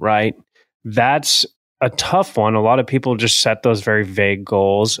tool, right? That's a tough one. A lot of people just set those very vague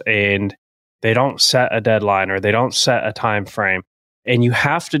goals and they don't set a deadline or they don't set a time frame. And you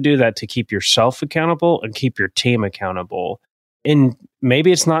have to do that to keep yourself accountable and keep your team accountable. And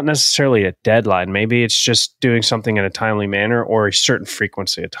maybe it's not necessarily a deadline. Maybe it's just doing something in a timely manner or a certain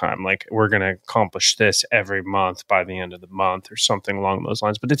frequency of time. Like, we're going to accomplish this every month by the end of the month or something along those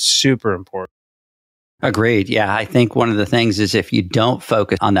lines. But it's super important. Agreed. Yeah. I think one of the things is if you don't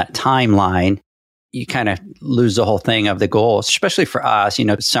focus on that timeline, you kind of lose the whole thing of the goals, especially for us.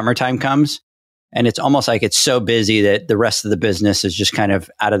 Summertime comes and it's almost like it's so busy that the rest of the business is just kind of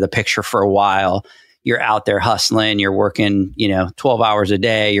out of the picture for a while. You're out there hustling, you're working, 12 hours a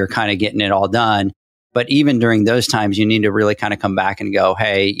day, you're kind of getting it all done. But even during those times, you need to really kind of come back and go,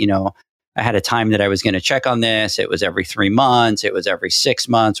 hey, I had a time that I was going to check on this. It was every 3 months. It was every 6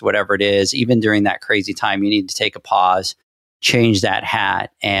 months, whatever it is. Even during that crazy time, you need to take a pause, change that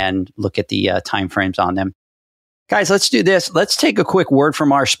hat, and look at the timeframes on them. Guys, let's do this. Let's take a quick word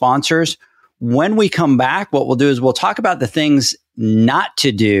from our sponsors. When we come back, what we'll do is we'll talk about the things not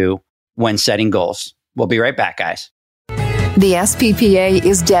to do when setting goals. We'll be right back, guys. The SPPA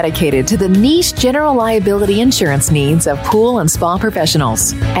is dedicated to the niche general liability insurance needs of pool and spa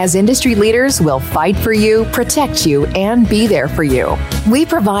professionals. As industry leaders, we'll fight for you, protect you, and be there for you. We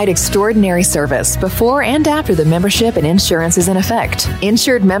provide extraordinary service before and after the membership and insurance is in effect.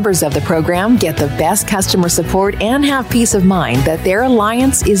 Insured members of the program get the best customer support and have peace of mind that their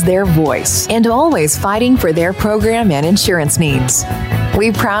alliance is their voice and always fighting for their program and insurance needs.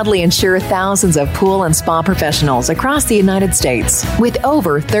 We proudly insure thousands of pool and spa professionals across the United States. With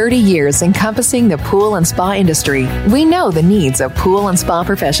over 30 years encompassing the pool and spa industry, we know the needs of pool and spa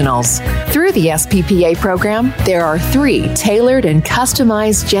professionals. Through the SPPA program, there are 3 tailored and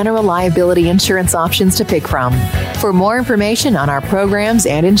customized general liability insurance options to pick from. For more information on our programs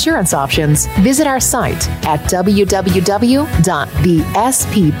and insurance options, visit our site at www.thesppa.com.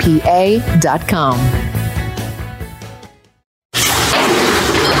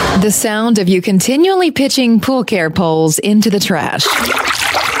 The sound of you continually pitching pool care poles into the trash.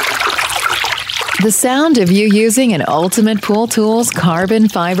 The sound of you using an Ultimate Pool Tools carbon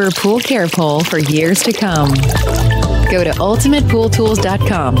fiber pool care pole for years to come. Go to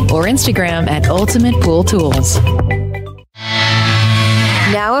ultimatepooltools.com or Instagram at Ultimate Pool Tools.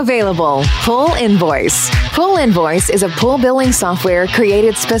 Now available, Pool Invoice. Pool Invoice is a pool billing software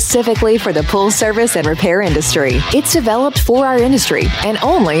created specifically for the pool service and repair industry. It's developed for our industry and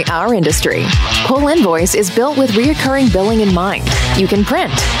only our industry. Pool Invoice is built with reoccurring billing in mind. You can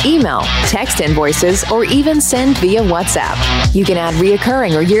print, email, text invoices, or even send via WhatsApp. You can add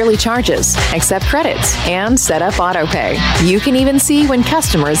reoccurring or yearly charges, accept credits, and set up autopay. You can even see when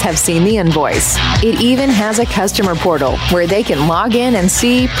customers have seen the invoice. It even has a customer portal where they can log in and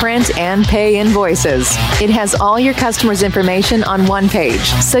see, print, and pay invoices. It has all your customers' information on one page,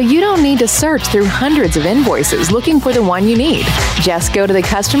 so you don't need to search through hundreds of invoices looking for the one you need. Just go to the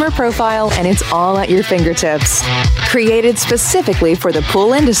customer profile and it's all at your fingertips. Created specifically for the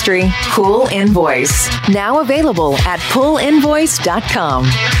pool industry, Pool Invoice. Now available at poolinvoice.com.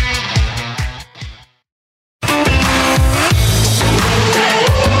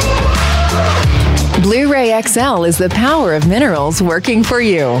 Blu-ray XL is the power of minerals working for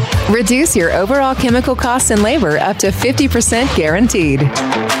you. Reduce your overall chemical costs and labor up to 50% guaranteed.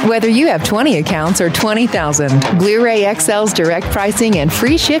 Whether you have 20 accounts or 20,000, Blu-ray XL's direct pricing and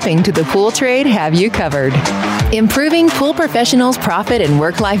free shipping to the pool trade have you covered. Improving pool professionals' profit and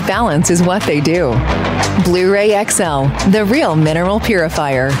work-life balance is what they do. Blu-ray XL, the real mineral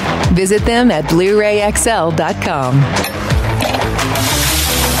purifier. Visit them at BluRayXL.com.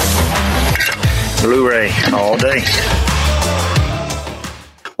 Blu-ray all day.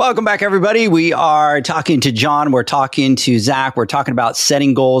 Welcome back, everybody. We are talking to John. We're talking to Zach. We're talking about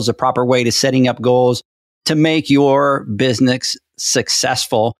setting goals, the proper way to setting up goals to make your business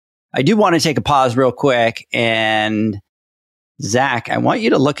successful. I do want to take a pause real quick. And Zach, I want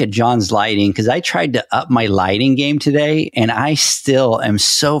you to look at John's lighting because I tried to up my lighting game today and I still am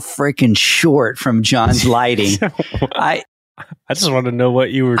so freaking short from John's lighting. I just want to know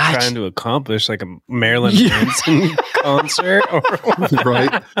what you were trying to accomplish, like a Marilyn Manson concert, or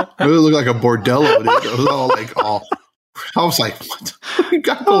right? It really looked like a bordello. Dude. It was all like all. I was like, what you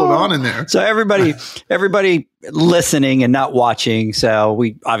got going on in there? So everybody listening and not watching. So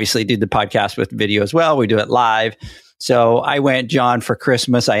we obviously do the podcast with video as well. We do it live. So I went, John, for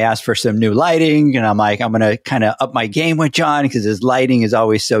Christmas. I asked for some new lighting, and I'm like, I'm going to kind of up my game with John because his lighting is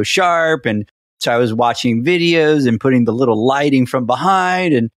always so sharp. And so I was watching videos and putting the little lighting from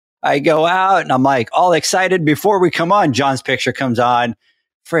behind, and I go out and I'm like all excited. Before we come on, John's picture comes on.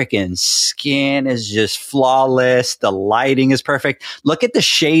 Freaking skin is just flawless. The lighting is perfect. Look at the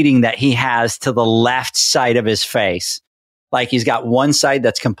shading that he has to the left side of his face. Like he's got one side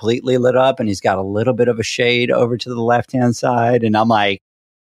that's completely lit up and he's got a little bit of a shade over to the left-hand side. And I'm like,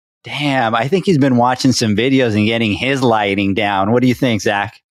 damn, I think he's been watching some videos and getting his lighting down. What do you think,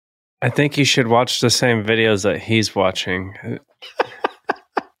 Zach? I think you should watch the same videos that he's watching.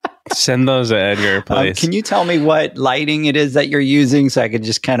 Send those to Edgar, please. Can you tell me what lighting it is that you're using so I could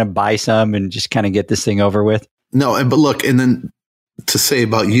just kind of buy some and just kind of get this thing over with? No, but look, and then to say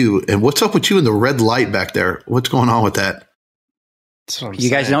about you, and what's up with you and the red light back there? What's going on with that? You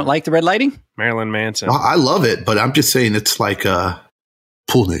guys don't like the red lighting? Marilyn Manson. I love it, but I'm just saying it's like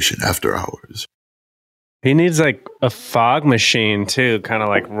Pool Nation after hours. He needs like a fog machine too, kind of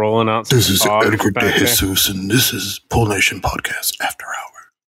like rolling out some This is fog Edgar back De there. Jesus, and this is Pool Nation Podcast After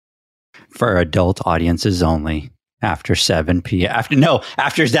Hours. For adult audiences only. After 7 p.m.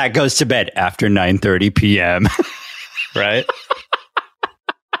 After Zach goes to bed. After 9:30 p.m. Right?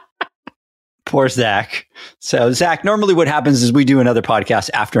 Poor Zach. So Zach, normally what happens is we do another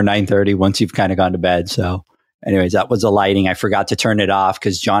podcast after 9:30 once you've kind of gone to bed. So anyways, that was the lighting. I forgot to turn it off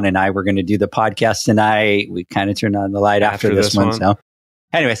because John and I were going to do the podcast tonight. We kind of turned on the light after this one. So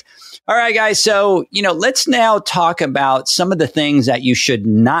anyways, all right, guys. So, let's now talk about some of the things that you should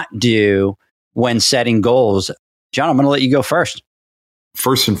not do when setting goals. John, I'm going to let you go first.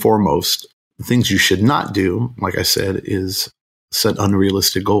 First and foremost, the things you should not do, like I said, is set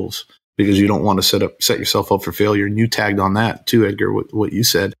unrealistic goals because you don't want to set yourself up for failure. And you tagged on that too, Edgar, what you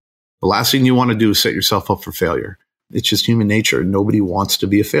said. The last thing you want to do is set yourself up for failure. It's just human nature. Nobody wants to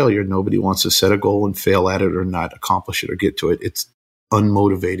be a failure. Nobody wants to set a goal and fail at it or not accomplish it or get to it. It's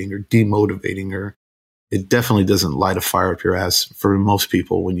unmotivating or demotivating, or it definitely doesn't light a fire up your ass for most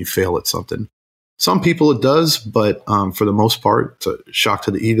people when you fail at something. Some people it does, but for the most part, it's a shock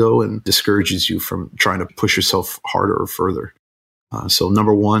to the ego and discourages you from trying to push yourself harder or further. So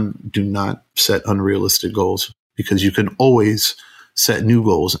number one, do not set unrealistic goals because you can always set new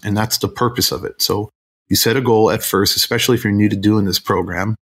goals, and that's the purpose of it. So you set a goal at first, especially if you're new to doing this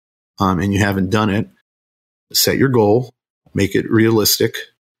program and you haven't done it. Set your goal, make it realistic,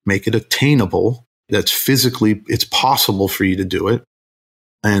 make it attainable. That's physically, it's possible for you to do it.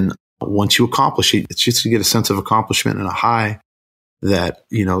 And once you accomplish it, it's just to get a sense of accomplishment and a high that,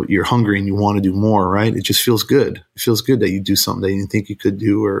 you're hungry and you want to do more, right? It just feels good. It feels good that you do something that you didn't think you could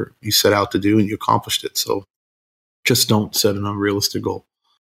do or you set out to do and you accomplished it. So just don't set an unrealistic goal.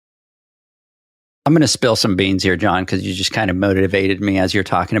 I'm going to spill some beans here, John, because you just kind of motivated me as you're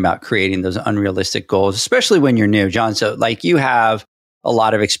talking about creating those unrealistic goals, especially when you're new, John. So like you have a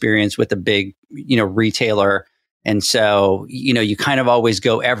lot of experience with a big, retailer. And so, you kind of always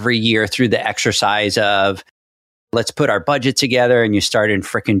go every year through the exercise of let's put our budget together, and you start in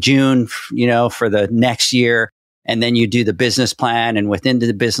frickin' June, for the next year. And then you do the business plan, and within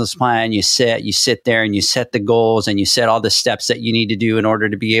the business plan, you sit there and you set the goals and you set all the steps that you need to do in order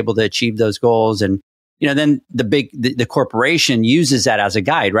to be able to achieve those goals. And, then the corporation uses that as a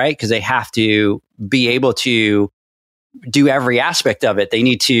guide, right? Because they have to be able to do every aspect of it. They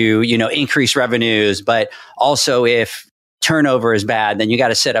need to, increase revenues, but also if turnover is bad, then you got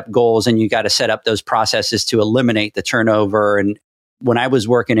to set up goals and you got to set up those processes to eliminate the turnover. And when I was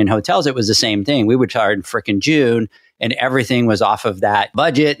working in hotels, it was the same thing. We would start in frickin' June and everything was off of that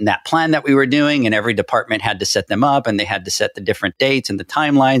budget and that plan that we were doing. And every department had to set them up and they had to set the different dates and the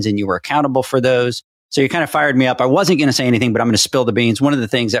timelines, and you were accountable for those. So you kind of fired me up. I wasn't going to say anything, but I'm going to spill the beans. One of the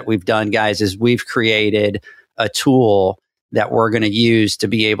things that we've done, guys, is we've created a tool that we're going to use to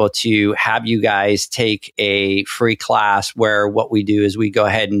be able to have you guys take a free class where what we do is we go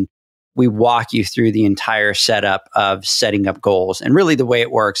ahead and we walk you through the entire setup of setting up goals. And really the way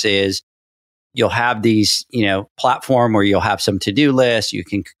it works is you'll have these, platform where you'll have some to-do lists. You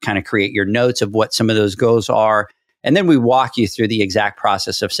can kind of create your notes of what some of those goals are. And then we walk you through the exact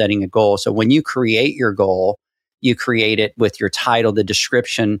process of setting a goal. So when you create your goal, you create it with your title, the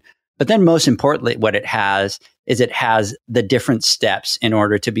description. But then most importantly, what it has is it has the different steps in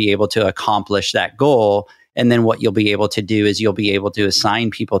order to be able to accomplish that goal. And then what you'll be able to do is you'll be able to assign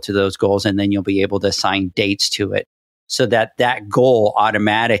people to those goals, and then you'll be able to assign dates to it so that that goal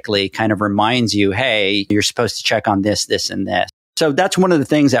automatically kind of reminds you, hey, you're supposed to check on this, this, and this. So that's one of the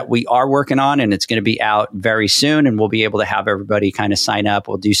things that we are working on, and it's going to be out very soon, and we'll be able to have everybody kind of sign up.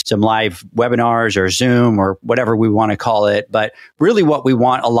 We'll do some live webinars or Zoom or whatever we want to call it. But really what we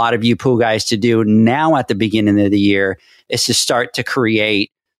want a lot of you pool guys to do now at the beginning of the year is to start to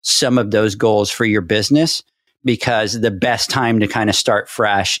create some of those goals for your business, because the best time to kind of start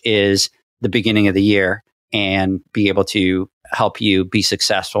fresh is the beginning of the year and be able to help you be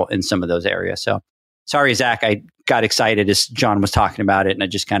successful in some of those areas. So sorry, Zach, I got excited as John was talking about it, and I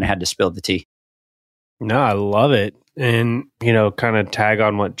just kind of had to spill the tea. No, I love it. And, kind of tag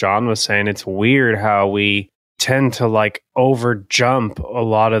on what John was saying. It's weird how we tend to over jump a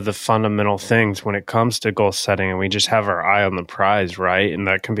lot of the fundamental things when it comes to goal setting, and we just have our eye on the prize, right? And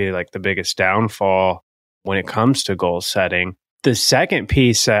that can be the biggest downfall when it comes to goal setting. The second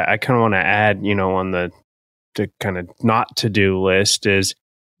piece that I kind of want to add, on the kind of not to do list is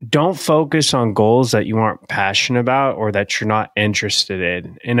don't focus on goals that you aren't passionate about or that you're not interested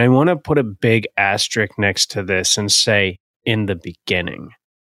in. And I want to put a big asterisk next to this and say in the beginning.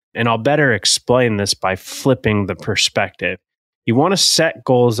 And I'll better explain this by flipping the perspective. You want to set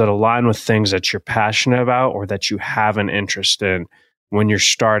goals that align with things that you're passionate about or that you have an interest in when you're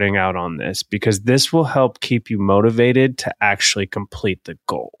starting out on this, because this will help keep you motivated to actually complete the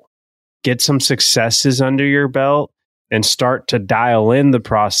goal. Get some successes under your belt and start to dial in the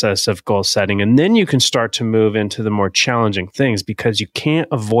process of goal setting. And then you can start to move into the more challenging things, because you can't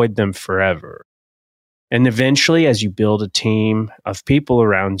avoid them forever. And eventually, as you build a team of people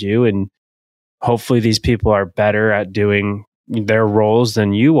around you, and hopefully these people are better at doing their roles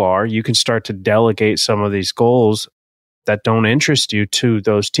than you are, you can start to delegate some of these goals that don't interest you to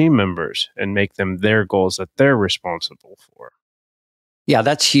those team members and make them their goals that they're responsible for. Yeah,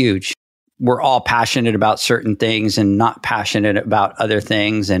 that's huge. We're all passionate about certain things and not passionate about other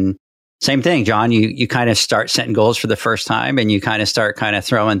things. And same thing, John, you kind of start setting goals for the first time, and you kind of start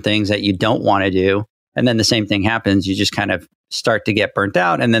throwing things that you don't want to do. And then the same thing happens. You just kind of start to get burnt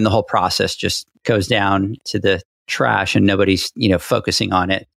out, and then the whole process just goes down to the trash and nobody's, focusing on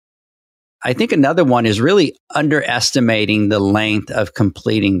it. I think another one is really underestimating the length of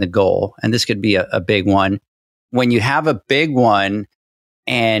completing the goal. And this could be a big one. When you have a big one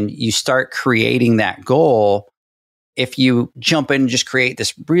and you start creating that goal, if you jump in and just create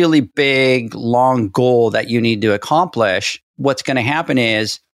this really big, long goal that you need to accomplish, what's going to happen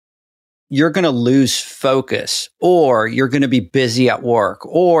is you're going to lose focus, or you're going to be busy at work,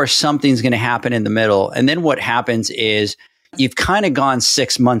 or something's going to happen in the middle. And then what happens is you've kind of gone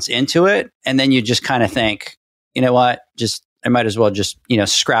 6 months into it, and then you just kind of think, you know what, I might as well just,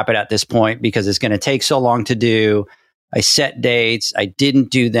 scrap it at this point, because it's going to take so long to do. I set dates, I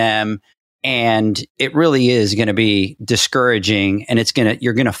didn't do them, and it really is going to be discouraging, and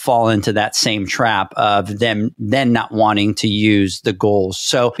you're going to fall into that same trap of them then not wanting to use the goals.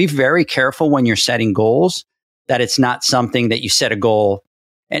 So be very careful when you're setting goals, that it's not something that you set a goal.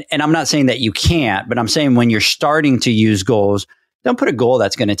 And I'm not saying that you can't, but I'm saying when you're starting to use goals, don't put a goal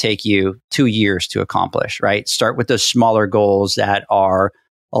that's going to take you 2 years to accomplish, right? Start with those smaller goals that are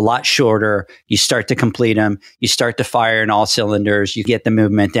a lot shorter. You start to complete them. You start to fire in all cylinders. You get the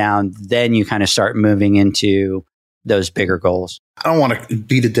movement down. Then you kind of start moving into those bigger goals. I don't want to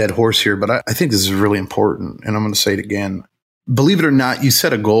beat a dead horse here, but I think this is really important. And I'm going to say it again. Believe it or not, you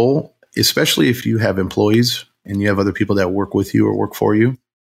set a goal, especially if you have employees and you have other people that work with you or work for you.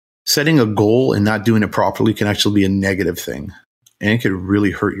 Setting a goal and not doing it properly can actually be a negative thing. And it could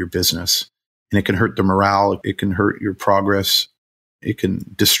really hurt your business. And it can hurt the morale. It can hurt your progress. It can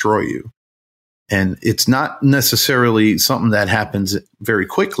destroy you. And it's not necessarily something that happens very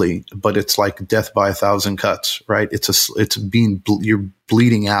quickly, but it's like death by 1,000 cuts, right? You're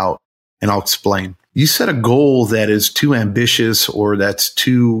bleeding out. And I'll explain. You set a goal that is too ambitious, or that's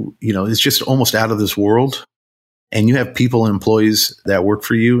too, it's just almost out of this world. And you have people and employees that work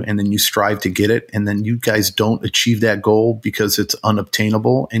for you, and then you strive to get it. And then you guys don't achieve that goal because it's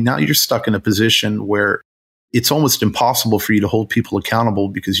unobtainable. And now you're stuck in a position where it's almost impossible for you to hold people accountable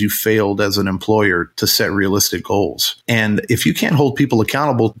because you failed as an employer to set realistic goals. And if you can't hold people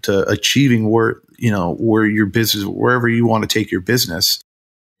accountable to achieving where your business, wherever you want to take your business,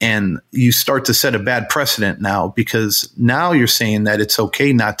 and you start to set a bad precedent now, because now you're saying that it's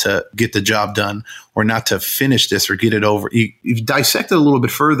okay not to get the job done or not to finish this or get it over. You dissect it a little bit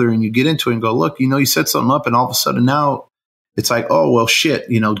further and you get into it and go, look, you set something up and all of a sudden now it's like, oh, well, shit.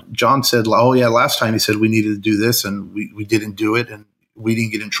 John said, oh, yeah, last time he said we needed to do this and we didn't do it and we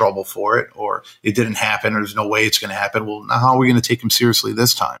didn't get in trouble for it, or it didn't happen, or there's no way it's going to happen. Well, now how are we going to take him seriously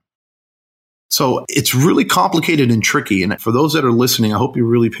this time? So it's really complicated and tricky. And for those that are listening, I hope you're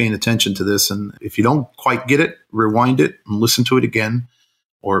really paying attention to this. And if you don't quite get it, rewind it and listen to it again,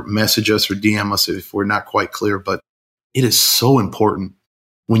 or message us or DM us if we're not quite clear. But it is so important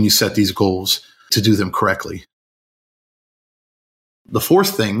when you set these goals to do them correctly. The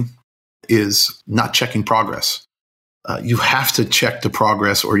fourth thing is not checking progress. You have to check the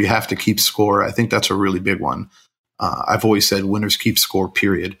progress or you have to keep score. I think that's a really big one. I've always said winners keep score,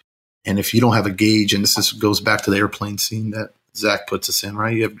 period. And if you don't have a gauge, and this goes back to the airplane scene that Zach puts us in,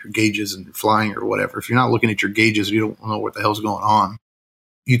 right? You have your gauges and you're flying or whatever. If you're not looking at your gauges, you don't know what the hell's going on.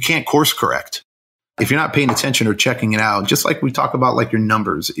 You can't course correct. If you're not paying attention or checking it out, just like we talk about like your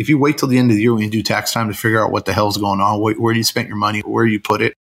numbers, if you wait till the end of the year when you do tax time to figure out what the hell's going on, where you spent your money, where you put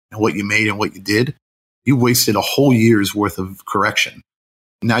it, and what you made and what you did, you wasted a whole year's worth of correction.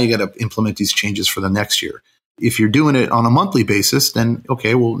 Now you got to implement these changes for the next year. If you're doing it on a monthly basis, then,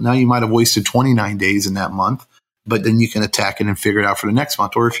 okay, well, now you might have wasted 29 days in that month, but then you can attack it and figure it out for the next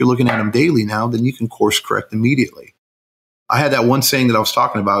month. Or if you're looking at them daily now, then you can course correct immediately. I had that one saying that I was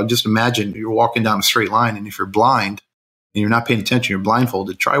talking about. Just imagine you're walking down a straight line, and if you're blind and you're not paying attention, you're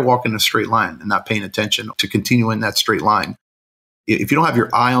blindfolded, try walking in a straight line and not paying attention to continue in that straight line. If you don't have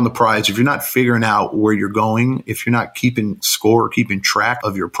your eye on the prize, if you're not figuring out where you're going, if you're not keeping score or keeping track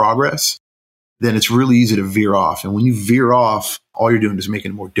of your progress, then it's really easy to veer off. And when you veer off, all you're doing is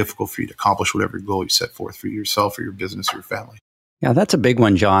making it more difficult for you to accomplish whatever goal you set forth for yourself or your business or your family. Yeah, that's a big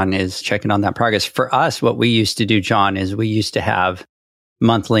one, John, is checking on that progress. For us, what we used to do, John, is we used to have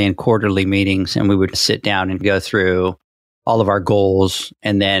monthly and quarterly meetings, and we would sit down and go through all of our goals.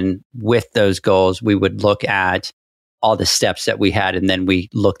 And then with those goals, we would look at all the steps that we had, and then we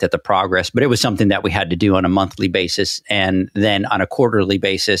looked at the progress. But it was something that we had to do on a monthly basis. And then on a quarterly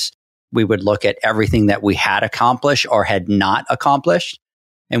basis, we would look at everything that we had accomplished or had not accomplished.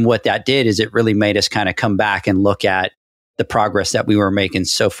 And what that did is it really made us kind of come back and look at the progress that we were making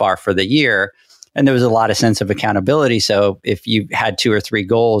so far for the year. And there was a lot of sense of accountability. So if you had 2 or 3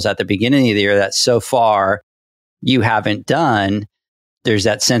 goals at the beginning of the year that so far you haven't done, there's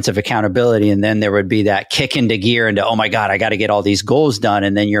that sense of accountability. And then there would be that kick into gear into, oh my God, I got to get all these goals done.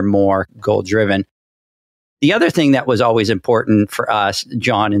 And then you're more goal driven. The other thing that was always important for us,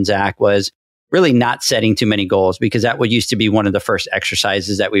 John and Zach, was really not setting too many goals, because that would used to be one of the first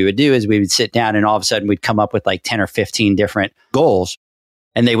exercises that we would do is we would sit down and all of a sudden we'd come up with like 10 or 15 different goals,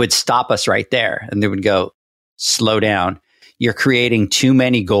 and they would stop us right there and they would go, slow down. You're creating too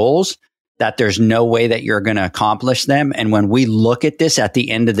many goals that there's no way that you're going to accomplish them. And when we look at this at the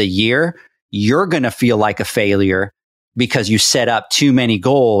end of the year, you're going to feel like a failure because you set up too many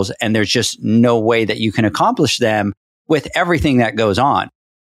goals and there's just no way that you can accomplish them with everything that goes on.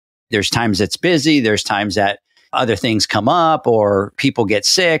 There's times it's busy. There's times that other things come up or people get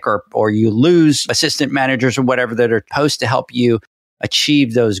sick or you lose assistant managers or whatever that are supposed to help you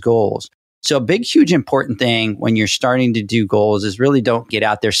achieve those goals. So a big, huge, important thing when you're starting to do goals is really don't get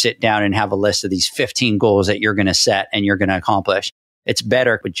out there, sit down and have a list of these 15 goals that you're going to set and you're going to accomplish. It's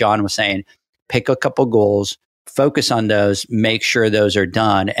better, what John was saying, pick a couple goals, focus on those, make sure those are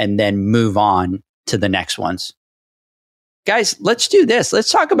done, and then move on to the next ones. Guys, let's do this.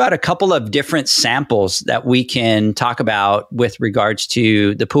 Let's talk about a couple of different samples that we can talk about with regards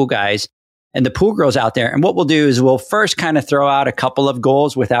to the pool guys and the pool girls out there. And what we'll do is we'll first kind of throw out a couple of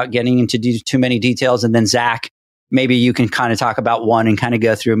goals without getting into too many details. And then Zach, maybe you can kind of talk about one and kind of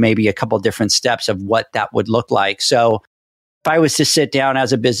go through maybe a couple different steps of what that would look like. So if I was to sit down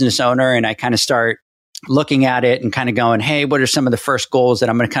as a business owner and I kind of start looking at it and kind of going, hey, what are some of the first goals that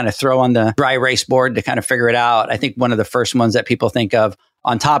I'm going to kind of throw on the dry erase board to kind of figure it out? I think one of the first ones that people think of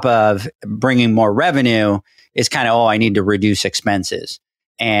on top of bringing more revenue is kind of, I need to reduce expenses.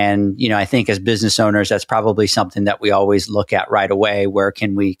 And, I think as business owners, that's probably something that we always look at right away. Where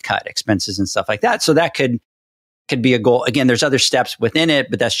can we cut expenses and stuff like that? So that could be a goal. Again, there's other steps within it,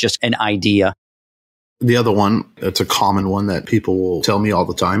 but that's just an idea. The other one, it's a common one that people will tell me all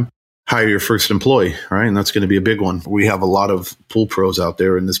the time. Hire your first employee, right? And that's going to be a big one. We have a lot of pool pros out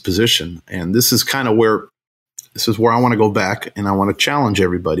there in this position. And this is kind of where This is where I want to go back, and I want to challenge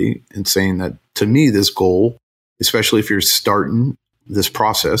everybody in saying that, to me, this goal, especially if you're starting this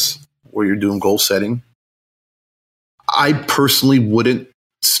process where you're doing goal setting, I personally wouldn't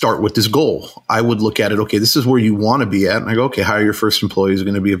start with this goal. I would look at it, okay, this is where you want to be at. And I go, okay, hire your first employee is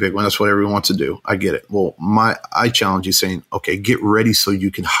going to be a big one. That's what everyone wants to do. I get it. Well, I challenge you saying, okay, get ready so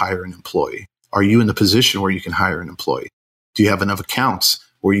you can hire an employee. Are you in the position where you can hire an employee? Do you have enough accounts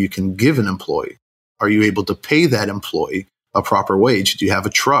where you can give an employee? Are you able to pay that employee a proper wage? Do you have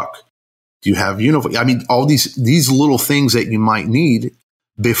a truck? Do you have uniform? I mean, all these little things that you might need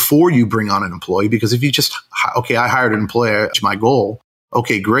before you bring on an employee. Because if you just, okay, I hired an employee, it's my goal.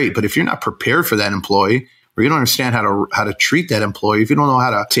 Okay, great. But if you're not prepared for that employee, or you don't understand how to treat that employee, if you don't know how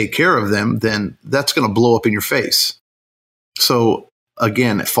to take care of them, then that's going to blow up in your face. So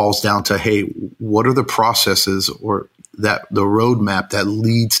again, it falls down to, hey, what are the processes or the roadmap that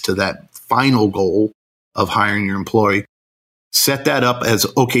leads to that final goal of hiring your employee? Set that up as,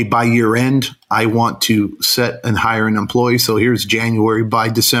 okay, by year end, I want to set and hire an employee. So here's January. By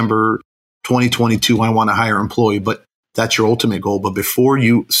December 2022, I want to hire an employee. But that's your ultimate goal. But before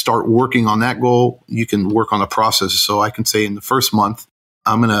you start working on that goal, you can work on the process. So I can say in the first month,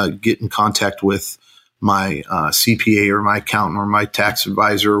 I'm going to get in contact with my CPA or my accountant or my tax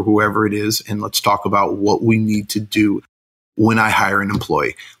advisor or whoever it is, and let's talk about what we need to do when I hire an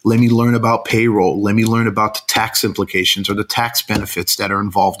employee. Let me learn about payroll. Let me learn about the tax implications or the tax benefits that are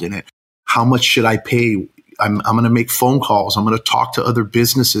involved in it. How much should I pay? I'm going to make phone calls. I'm going to talk to other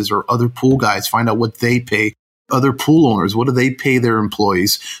businesses or other pool guys, find out what they pay. Other pool owners, what do they pay their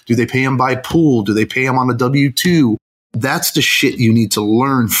employees? Do they pay them by pool? Do they pay them on a W-2? That's the shit you need to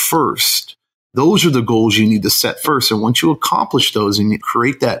learn first. Those are the goals you need to set first. And once you accomplish those and you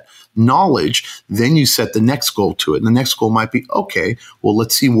create that knowledge, then you set the next goal to it. And the next goal might be, okay, well,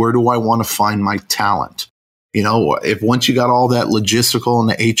 let's see, where do I want to find my talent? You know, if once you got all that logistical and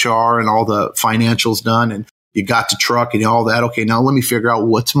the HR and all the financials done and you got the truck and all that, okay, now let me figure out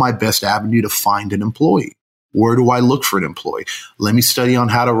what's my best avenue to find an employee. Where do I look for an employee? Let me study on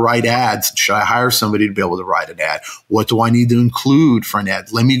how to write ads. Should I hire somebody to be able to write an ad? What do I need to include for an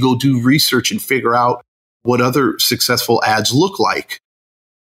ad? Let me go do research and figure out what other successful ads look like.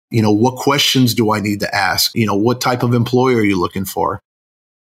 You know, what questions do I need to ask? You know, what type of employee are you looking for?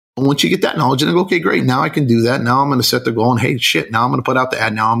 And once you get that knowledge, then I go, okay, great. Now I can do that. Now I'm going to set the goal and, hey, shit, now I'm going to put out the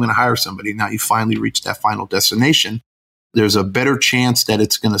ad. Now I'm going to hire somebody. Now you finally reach that final destination. There's a better chance that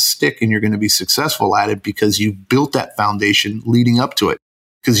it's going to stick and you're going to be successful at it because you built that foundation leading up to it.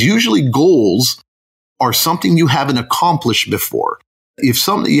 Because usually goals are something you haven't accomplished before. If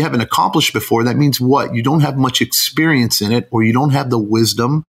something you haven't accomplished before, that means what? You don't have much experience in it, or you don't have the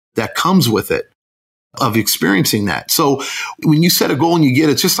wisdom that comes with it of experiencing that. So when you set a goal and you get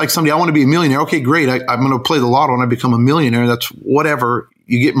it, it's just like somebody, I want to be a millionaire. Okay, great. I'm going to play the lotto and I become a millionaire. That's whatever.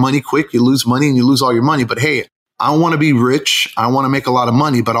 You get money quick, you lose money and you lose all your money. But hey, I want to be rich. I want to make a lot of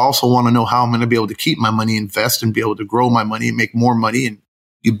money, but I also want to know how I'm going to be able to keep my money, invest, and be able to grow my money and make more money. And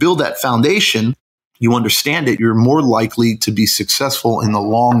you build that foundation, you understand it, you're more likely to be successful in the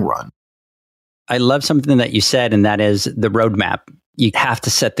long run. I love something that you said, and that is the roadmap. You have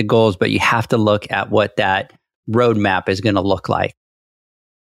to set the goals, but you have to look at what that roadmap is going to look like.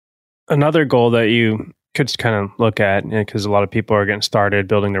 Another goal that you could kind of look at, because a lot of people are getting started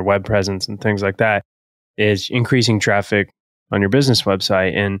building their web presence and things like that, is increasing traffic on your business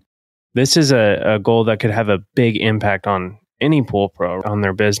website. And this is a goal that could have a big impact on any pool pro, on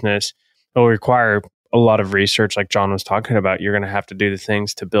their business. It will require a lot of research, like John was talking about. You're going to have to do the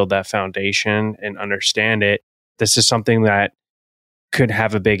things to build that foundation and understand it. This is something that could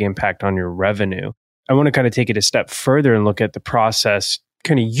have a big impact on your revenue. I want to kind of take it a step further and look at the process,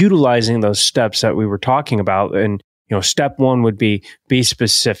 kind of utilizing those steps that we were talking about. And, step one would be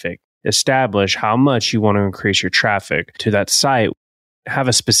specific. Establish how much you want to increase your traffic to that site. Have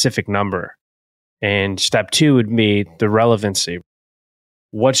a specific number. And step two would be the relevancy.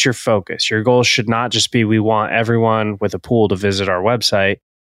 What's your focus? Your goal should not just be, we want everyone with a pool to visit our website.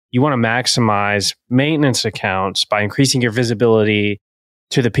 You want to maximize maintenance accounts by increasing your visibility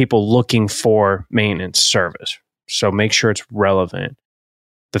to the people looking for maintenance service. So make sure it's relevant.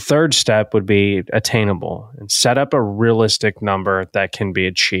 The third step would be attainable, and set up a realistic number that can be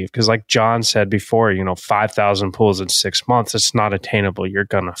achieved. Because like John said before, 5,000 pools in 6 months, it's not attainable. You're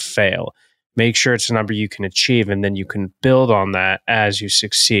going to fail. Make sure it's a number you can achieve, and then you can build on that as you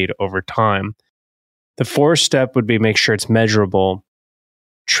succeed over time. The fourth step would be make sure it's measurable.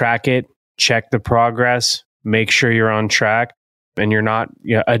 Track it, check the progress, make sure you're on track, and you're not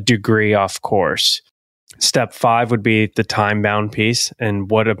a degree off course. Step 5 would be the time-bound piece,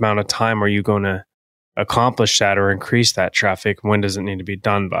 and what amount of time are you going to accomplish that or increase that traffic? When does it need to be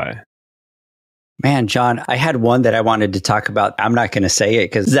done by? Man, John, I had one that I wanted to talk about. I'm not going to say it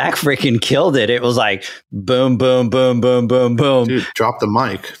because Zach freaking killed it. It was like boom, boom, boom, boom, boom, boom. Dude, drop the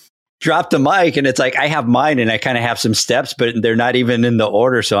mic. Drop the mic, and it's like I have mine, and I kind of have some steps, but they're not even in the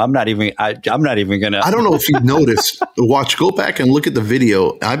order. So I'm not even going to. I don't know if you've noticed. Go back and look at the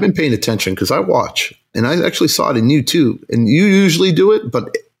video. I've been paying attention because I watch, and I actually saw it in you too. And you usually do it,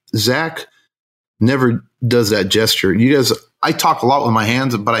 but Zach never does that gesture. You guys. I talk a lot with my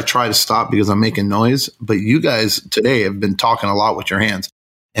hands, but I try to stop because I'm making noise. But you guys today have been talking a lot with your hands.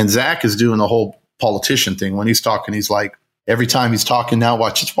 And Zach is doing the whole politician thing. When he's talking, he's like, every time he's talking now,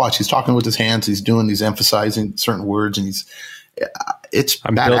 watch. He's talking with his hands. He's emphasizing certain words. And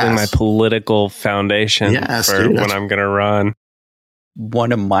I'm building my political foundation when I'm going to run.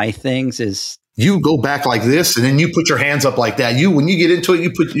 One of my things is, you go back like this, and then you put your hands up like that. When you get into it,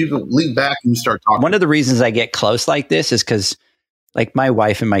 you lean back and you start talking. One of the reasons I get close like this is because, like, my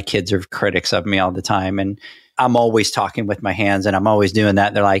wife and my kids are critics of me all the time, and I'm always talking with my hands, and I'm always doing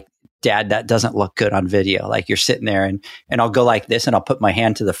that. They're like, "Dad, that doesn't look good on video." Like, you're sitting there, and I'll go like this, and I'll put my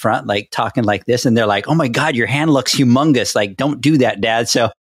hand to the front, like talking like this, and they're like, "Oh my God, your hand looks humongous! Like, don't do that, Dad." So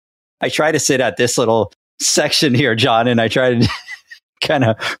I try to sit at this little section here, John, and I try to kind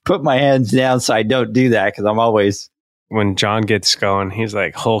of put my hands down so I don't do that because I'm always. When John gets going, he's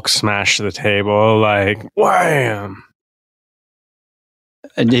like Hulk smash the table, like wham.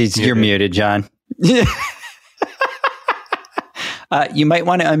 And you're muted, John. You might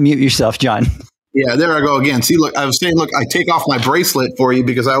want to unmute yourself, John. Yeah, there I go again. See, look, I was saying, I take off my bracelet for you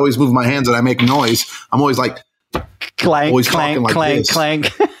because I always move my hands and I make noise. I'm always like, clank, always clank, like clank, this.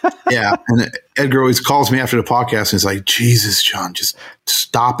 clank. Yeah, and Edgar always calls me after the podcast and he's like, "Jesus, John, just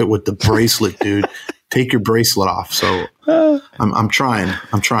stop it with the bracelet, dude. Take your bracelet off." So I'm trying.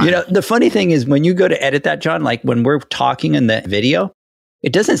 You know, the funny thing is when you go to edit that, John, like when we're talking in the video,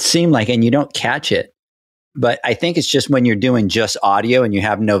 it doesn't seem like, and you don't catch it. But I think it's just when you're doing just audio and you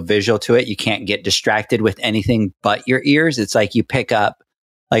have no visual to it, you can't get distracted with anything but your ears. It's like you pick up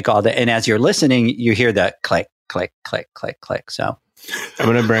like all the, and as you're listening, you hear the click, click, click, click, click. So I'm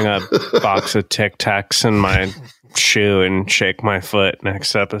going to bring a box of Tic Tacs in my shoe and shake my foot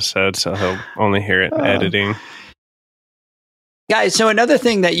next episode, so he'll only hear it editing. Guys, so another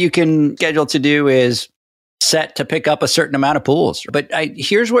thing that you can schedule to do is set to pick up a certain amount of pools. But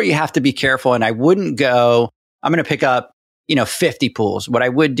here's where you have to be careful. And I wouldn't go, I'm going to pick up, 50 pools. What I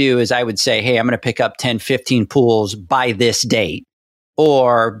would do is I would say, hey, I'm going to pick up 10, 15 pools by this date.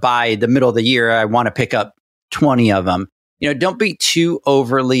 Or by the middle of the year, I want to pick up 20 of them. Don't be too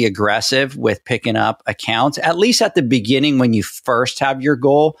overly aggressive with picking up accounts, at least at the beginning when you first have your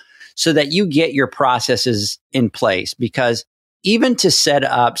goal, so that you get your processes in place. Because even to set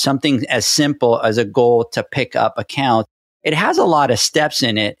up something as simple as a goal to pick up accounts, it has a lot of steps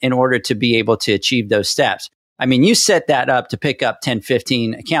in it in order to be able to achieve those steps. I mean, you set that up to pick up 10,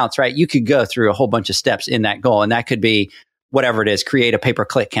 15 accounts, right? You could go through a whole bunch of steps in that goal. And that could be whatever it is, create a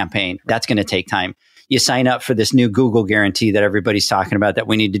pay-per-click campaign. That's going to take time. You sign up for this new Google guarantee that everybody's talking about that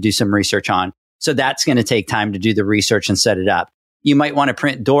we need to do some research on. So that's going to take time to do the research and set it up. You might want to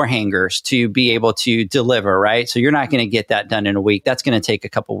print door hangers to be able to deliver, right? So you're not going to get that done in a week. That's going to take a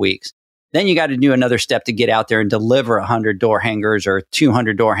couple weeks. Then you got to do another step to get out there and deliver 100 door hangers or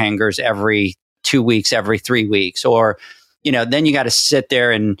 200 door hangers every 2 weeks, every 3 weeks. Or, then you got to sit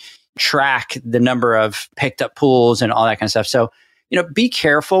there and track the number of picked up pools and all that kind of stuff. So, be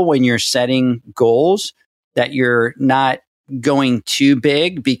careful when you're setting goals that you're not going too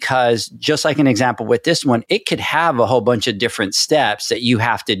big, because just like an example with this one, it could have a whole bunch of different steps that you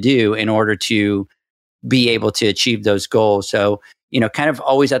have to do in order to be able to achieve those goals. So, kind of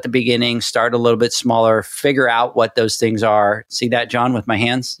always at the beginning, start a little bit smaller, figure out what those things are. See that, John, with my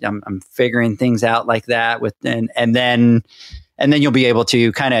hands? I'm figuring things out like that and then you'll be able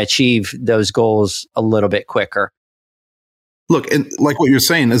to kind of achieve those goals a little bit quicker. Look, and like what you're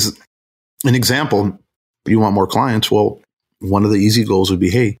saying is an example. You want more clients. Well, one of the easy goals would be,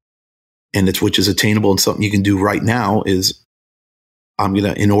 hey, which is attainable and something you can do right now is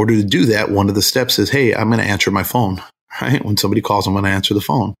in order to do that, one of the steps is, hey, I'm going to answer my phone, right? When somebody calls, I'm going to answer the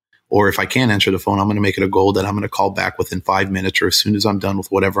phone. Or if I can't answer the phone, I'm going to make it a goal that I'm going to call back within 5 minutes or as soon as I'm done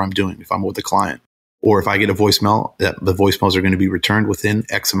with whatever I'm doing, if I'm with the client. Or if I get a voicemail, that the voicemails are going to be returned within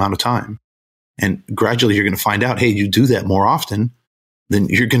X amount of time. And gradually you're going to find out, hey, you do that more often, then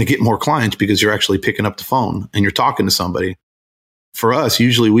you're going to get more clients because you're actually picking up the phone and you're talking to somebody. For us,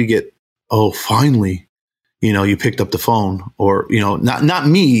 usually we get, oh, finally, you picked up the phone, or, not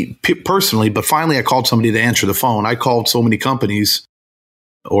me personally, but finally I called somebody to answer the phone. I called so many companies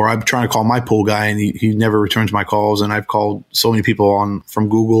Or I'm trying to call my pool guy and he never returns my calls. And I've called so many people from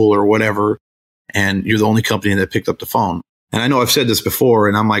Google or whatever, and you're the only company that picked up the phone. And I know I've said this before,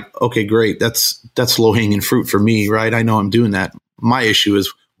 and I'm like, okay, great. That's low hanging fruit for me, right? I know I'm doing that. My issue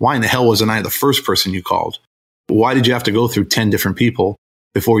is, why in the hell wasn't I the first person you called? Why did you have to go through 10 different people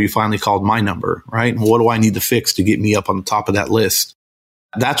before you finally called my number, right? And what do I need to fix to get me up on the top of that list?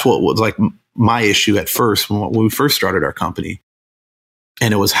 That's what was like my issue at first when we first started our company.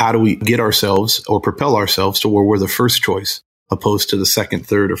 And it was, how do we get ourselves or propel ourselves to where we're the first choice opposed to the second,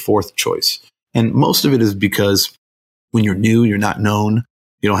 third, or fourth choice? And most of it is because when you're new, you're not known,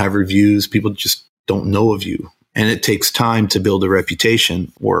 you don't have reviews, people just don't know of you. And it takes time to build a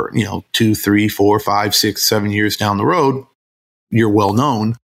reputation where, 2, 3, 4, 5, 6, 7 years down the road, you're well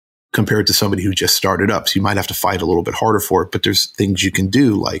known compared to somebody who just started up. So you might have to fight a little bit harder for it, but there's things you can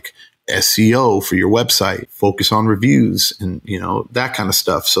do like SEO for your website, focus on reviews and, that kind of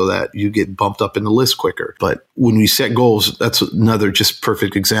stuff so that you get bumped up in the list quicker. But when we set goals, that's another just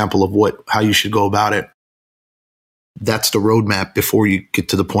perfect example of how you should go about it. That's the roadmap before you get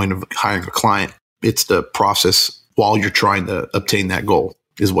to the point of hiring a client. It's the process while you're trying to obtain that goal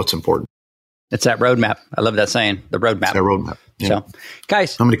is what's important. It's that roadmap. I love that saying, the roadmap. It's that roadmap. Yeah. So,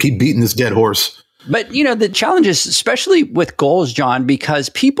 guys, I'm going to keep beating this dead horse. But, the challenge is, especially with goals, John, because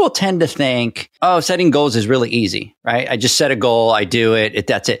people tend to think, setting goals is really easy, right? I just set a goal, I do it,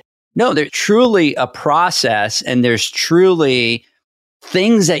 that's it. No, there's truly a process and there's truly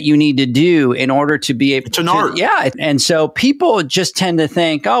things that you need to do in order to be able to. It's an art. Yeah. And so people just tend to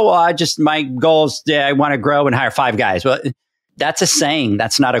think, my goals, I want to grow and hire 5 guys. Well, that's a saying.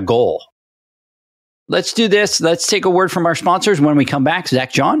 That's not a goal. Let's do this. Let's take a word from our sponsors. When we come back,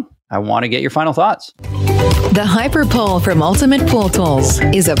 Zach, John, I want to get your final thoughts. The Hyper Pole from Ultimate Pool Tools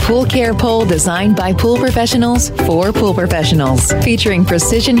is a pool care pole designed by pool professionals for pool professionals, featuring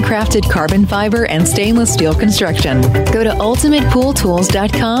precision-crafted carbon fiber and stainless steel construction. Go to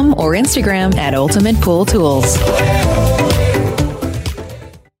ultimatepooltools.com or Instagram at Ultimate Pool Tools.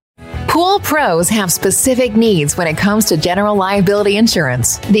 Pool pros have specific needs when it comes to general liability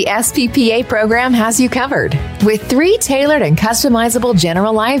insurance. The SPPA program has you covered. With 3 tailored and customizable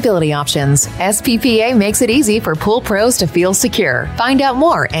general liability options, SPPA makes it easy for pool pros to feel secure. Find out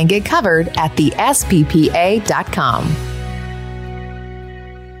more and get covered at thesppa.com.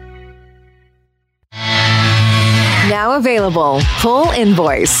 Now available, Pool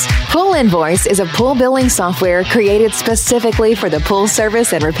Invoice. Pool Invoice is a pool billing software created specifically for the pool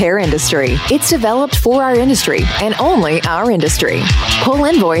service and repair industry. It's developed for our industry and only our industry. Pool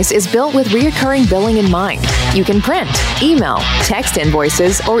Invoice is built with recurring billing in mind. You can print, email, text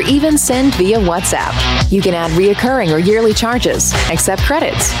invoices, or even send via WhatsApp. You can add recurring or yearly charges, accept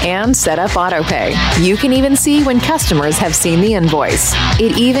credits, and set up autopay. You can even see when customers have seen the invoice.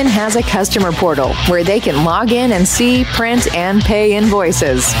 It even has a customer portal where they can log in and see, print, and pay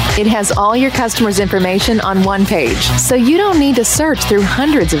invoices. It has all your customers' information on one page, so you don't need to search through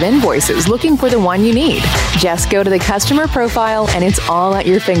hundreds of invoices looking for the one you need. Just go to the customer profile and it's all at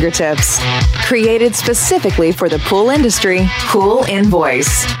your fingertips. Created specifically for the pool industry, Pool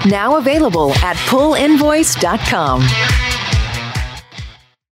Invoice. Now available at poolinvoice.com.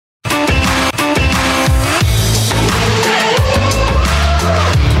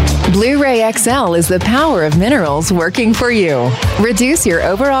 Blu-ray XL is the power of minerals working for you. Reduce your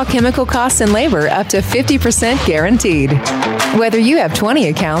overall chemical costs and labor up to 50% guaranteed. Whether you have 20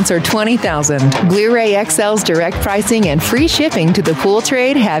 accounts or 20,000, Blu-ray XL's direct pricing and free shipping to the pool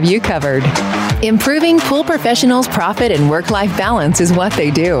trade have you covered. Improving pool professionals' profit and work-life balance is what they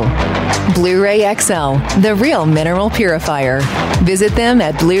do. Blu-ray XL, the real mineral purifier. Visit them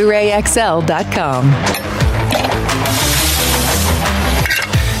at BluRayXL.com.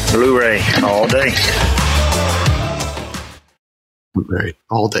 Blu-ray all day. Blu-ray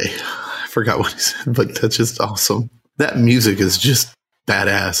all day. I forgot what he said, but that's just awesome. That music is just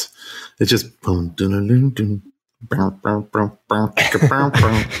badass. It's just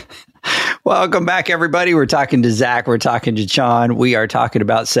Welcome back, everybody. We're talking to Zach. We're talking to John. We are talking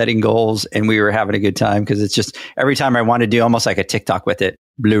about setting goals, and we were having a good time because it's just every time I want to do almost like a TikTok with it.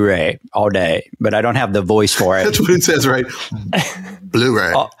 Blu-ray all day, but I don't have the voice for it. That's what it says, right?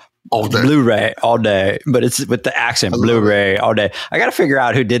 Blu-ray all day. Blu-ray all day, but it's with the accent. Blu-ray all day. I got to figure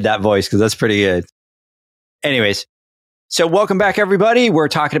out who did that voice because that's pretty good. Anyways, so welcome back, everybody. We're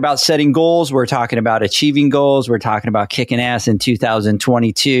talking about setting goals. We're talking about achieving goals. We're talking about kicking ass in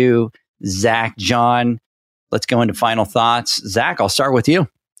 2022. Zach, John, let's go into final thoughts. Zach, I'll start with you.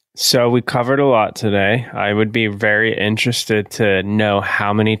 So we covered a lot today. I would be very interested to know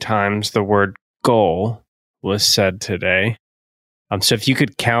how many times the word goal was said today. So if you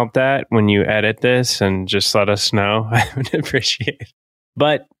could count that when you edit this and just let us know, I would appreciate it.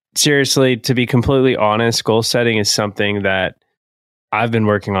 But seriously, to be completely honest, goal setting is something that I've been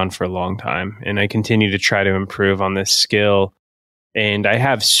working on for a long time, and I continue to try to improve on this skill. And I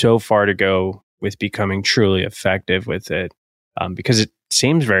have so far to go with becoming truly effective with it, because it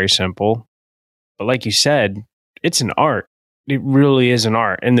seems very simple. But like you said, it's an art. It really is an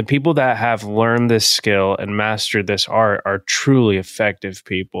art. And the people that have learned this skill and mastered this art are truly effective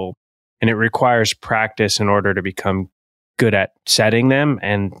people. And it requires practice in order to become good at setting them.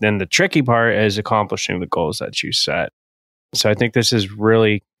 And then the tricky part is accomplishing the goals that you set. So I think this is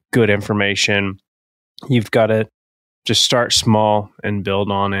really good information. You've got to just start small and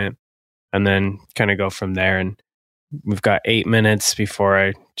build on it, and then kind of go from there. And we've got 8 minutes before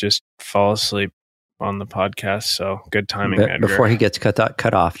I just fall asleep on the podcast. So good timing, Edgar. Before he gets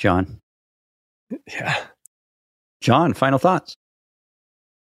cut off, John. Yeah. John, final thoughts.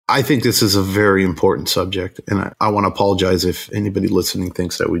 I think this is a very important subject, and I want to apologize if anybody listening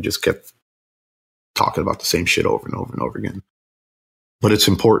thinks that we just kept talking about the same shit over and over and over again. But it's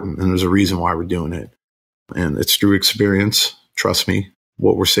important, and there's a reason why we're doing it. And it's through experience. Trust me,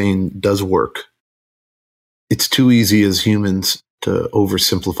 what we're saying does work. It's too easy as humans to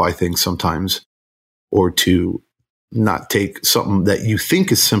oversimplify things sometimes, or to not take something that you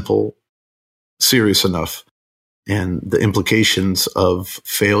think is simple serious enough. And the implications of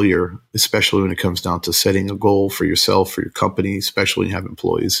failure, especially when it comes down to setting a goal for yourself, for your company, especially when you have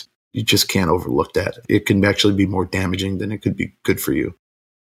employees, you just can't overlook that. It can actually be more damaging than it could be good for you.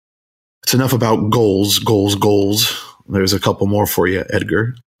 It's enough about goals. There's a couple more for you,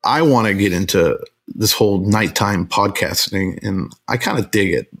 Edgar. I want to get into this whole nighttime podcasting, and I kind of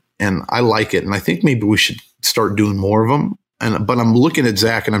dig it, and I like it. And I think maybe we should start doing more of them. But I'm looking at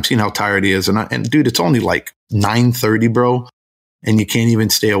Zach, and I'm seeing how tired he is. And dude, it's only like 9:30, bro, and you can't even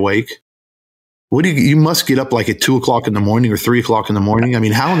stay awake. What do you must get up like at 2 o'clock in the morning or 3 o'clock in the morning? I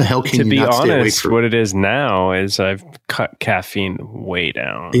mean, how in the hell can you not stay awake? To be honest, what it is now is I've cut caffeine way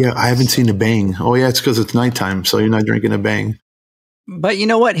down. Yeah, I haven't seen a Bang. Oh yeah, it's because it's nighttime, so you're not drinking a Bang. But you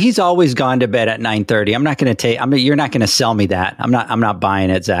know what? He's always gone to bed at 9:30. I'm not going to you're not going to sell me that. I'm not buying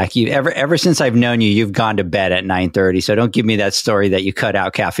it, Zach. You ever since I've known you, you've gone to bed at 9:30. So don't give me that story that you cut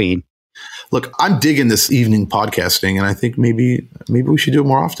out caffeine. Look, I'm digging this evening podcasting, and I think maybe we should do it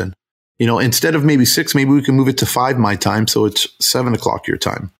more often. You know, instead of maybe 6, maybe we can move it to 5 my time, so it's 7 o'clock your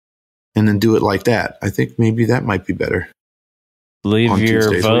time, and then do it like that. I think maybe that might be better. Leave your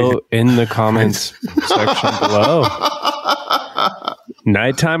Tuesdays. Vote in the comments section below.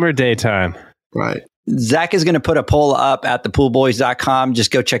 Nighttime or daytime? Right. Zach is going to put a poll up at thepoolboys.com.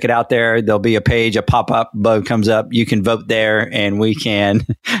 Just go check it out there. There'll be a page, a pop-up button comes up. You can vote there, and we can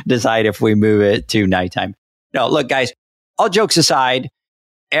decide if we move it to nighttime. No, look, guys, all jokes aside,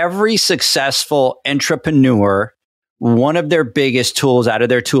 every successful entrepreneur, one of their biggest tools out of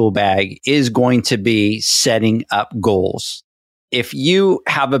their tool bag is going to be setting up goals. If you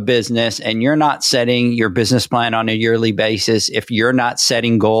have a business and you're not setting your business plan on a yearly basis, if you're not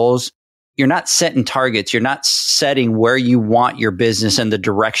setting goals, you're not setting targets, you're not setting where you want your business and the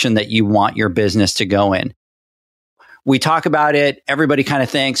direction that you want your business to go in. We talk about it. Everybody kind of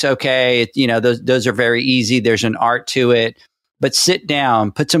thinks, okay, those are very easy. There's an art to it. But sit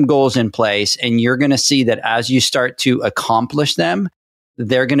down, put some goals in place, and you're going to see that as you start to accomplish them,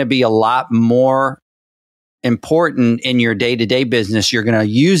 they're going to be a lot more important in your day-to-day business. You're going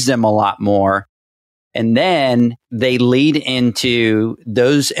to use them a lot more. And then they lead into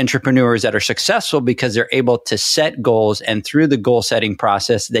those entrepreneurs that are successful because they're able to set goals. And through the goal setting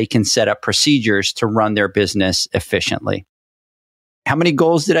process, they can set up procedures to run their business efficiently. How many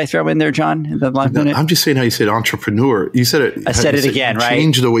goals did I throw in there, John, in the last minute? I'm just saying how you said entrepreneur. You said it. I said it again, right?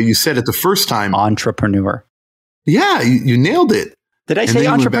 Change the way you said it the first time. Entrepreneur. Yeah, you nailed it. Did I say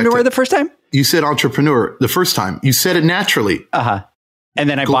entrepreneur the first time? You said entrepreneur the first time. You said it naturally. Uh-huh. And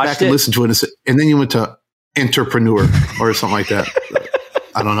then I go back and listen to it, and then you went to entrepreneur or something like that.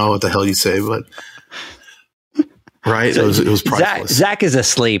 I don't know what the hell you say, but right, it was priceless. Zach is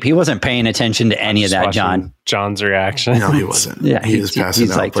asleep. He wasn't paying attention to any of that, John. John's reaction. No, he wasn't. Yeah, he was passing out.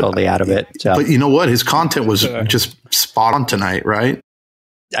 He's like totally out of it. So. But you know what? His content was just spot on tonight, right?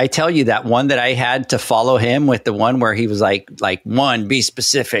 I tell you that one that I had to follow him with, the one where he was like 1, be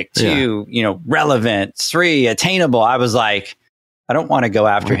specific, 2, relevant, 3, attainable. I was like, I don't want to go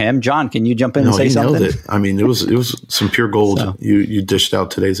after him. John, can you jump in and say something? Nailed it. I mean, it was some pure gold you dished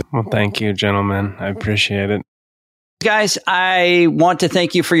out today. Well, thank you, gentlemen. I appreciate it. Guys, I want to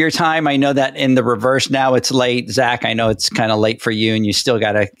thank you for your time. I know that in the reverse now it's late. Zach, I know it's kind of late for you and you still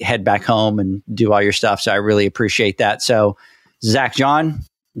got to head back home and do all your stuff. So I really appreciate that. So Zach, John,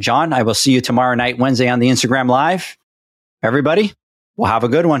 I will see you tomorrow night, Wednesday on the Instagram Live. Everybody, we'll have a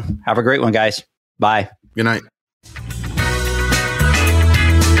good one. Have a great one, guys. Bye. Good night.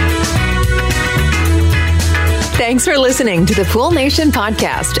 Thanks for listening to the Pool Nation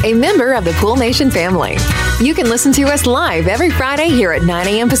podcast, a member of the Pool Nation family. You can listen to us live every Friday here at 9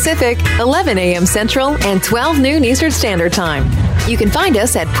 a.m. Pacific, 11 a.m. Central, and 12 noon Eastern Standard Time. You can find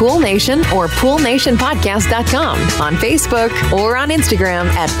us at Pool Nation or PoolNationPodcast.com, on Facebook, or on Instagram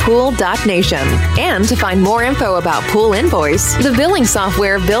at Pool.Nation. And to find more info about Pool Invoice, the billing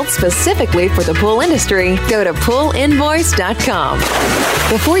software built specifically for the pool industry, go to PoolInvoice.com.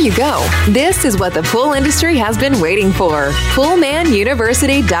 Before you go, this is what the pool industry has been waiting for.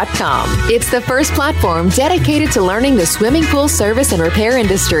 PoolManUniversity.com. It's the first platform dedicated to learning the swimming pool service and repair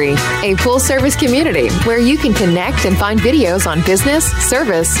industry. A pool service community where you can connect and find videos on business,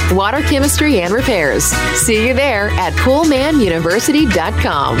 service, water chemistry, and repairs. See you there at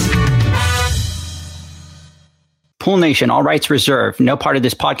PoolManUniversity.com. Pool Nation, all rights reserved. No part of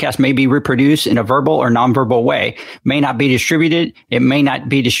this podcast may be reproduced in a verbal or nonverbal way. May not be distributed. It may not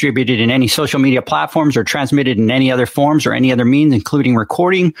be distributed in any social media platforms or transmitted in any other forms or any other means, including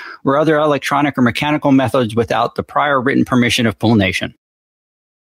recording or other electronic or mechanical methods without the prior written permission of Pool Nation.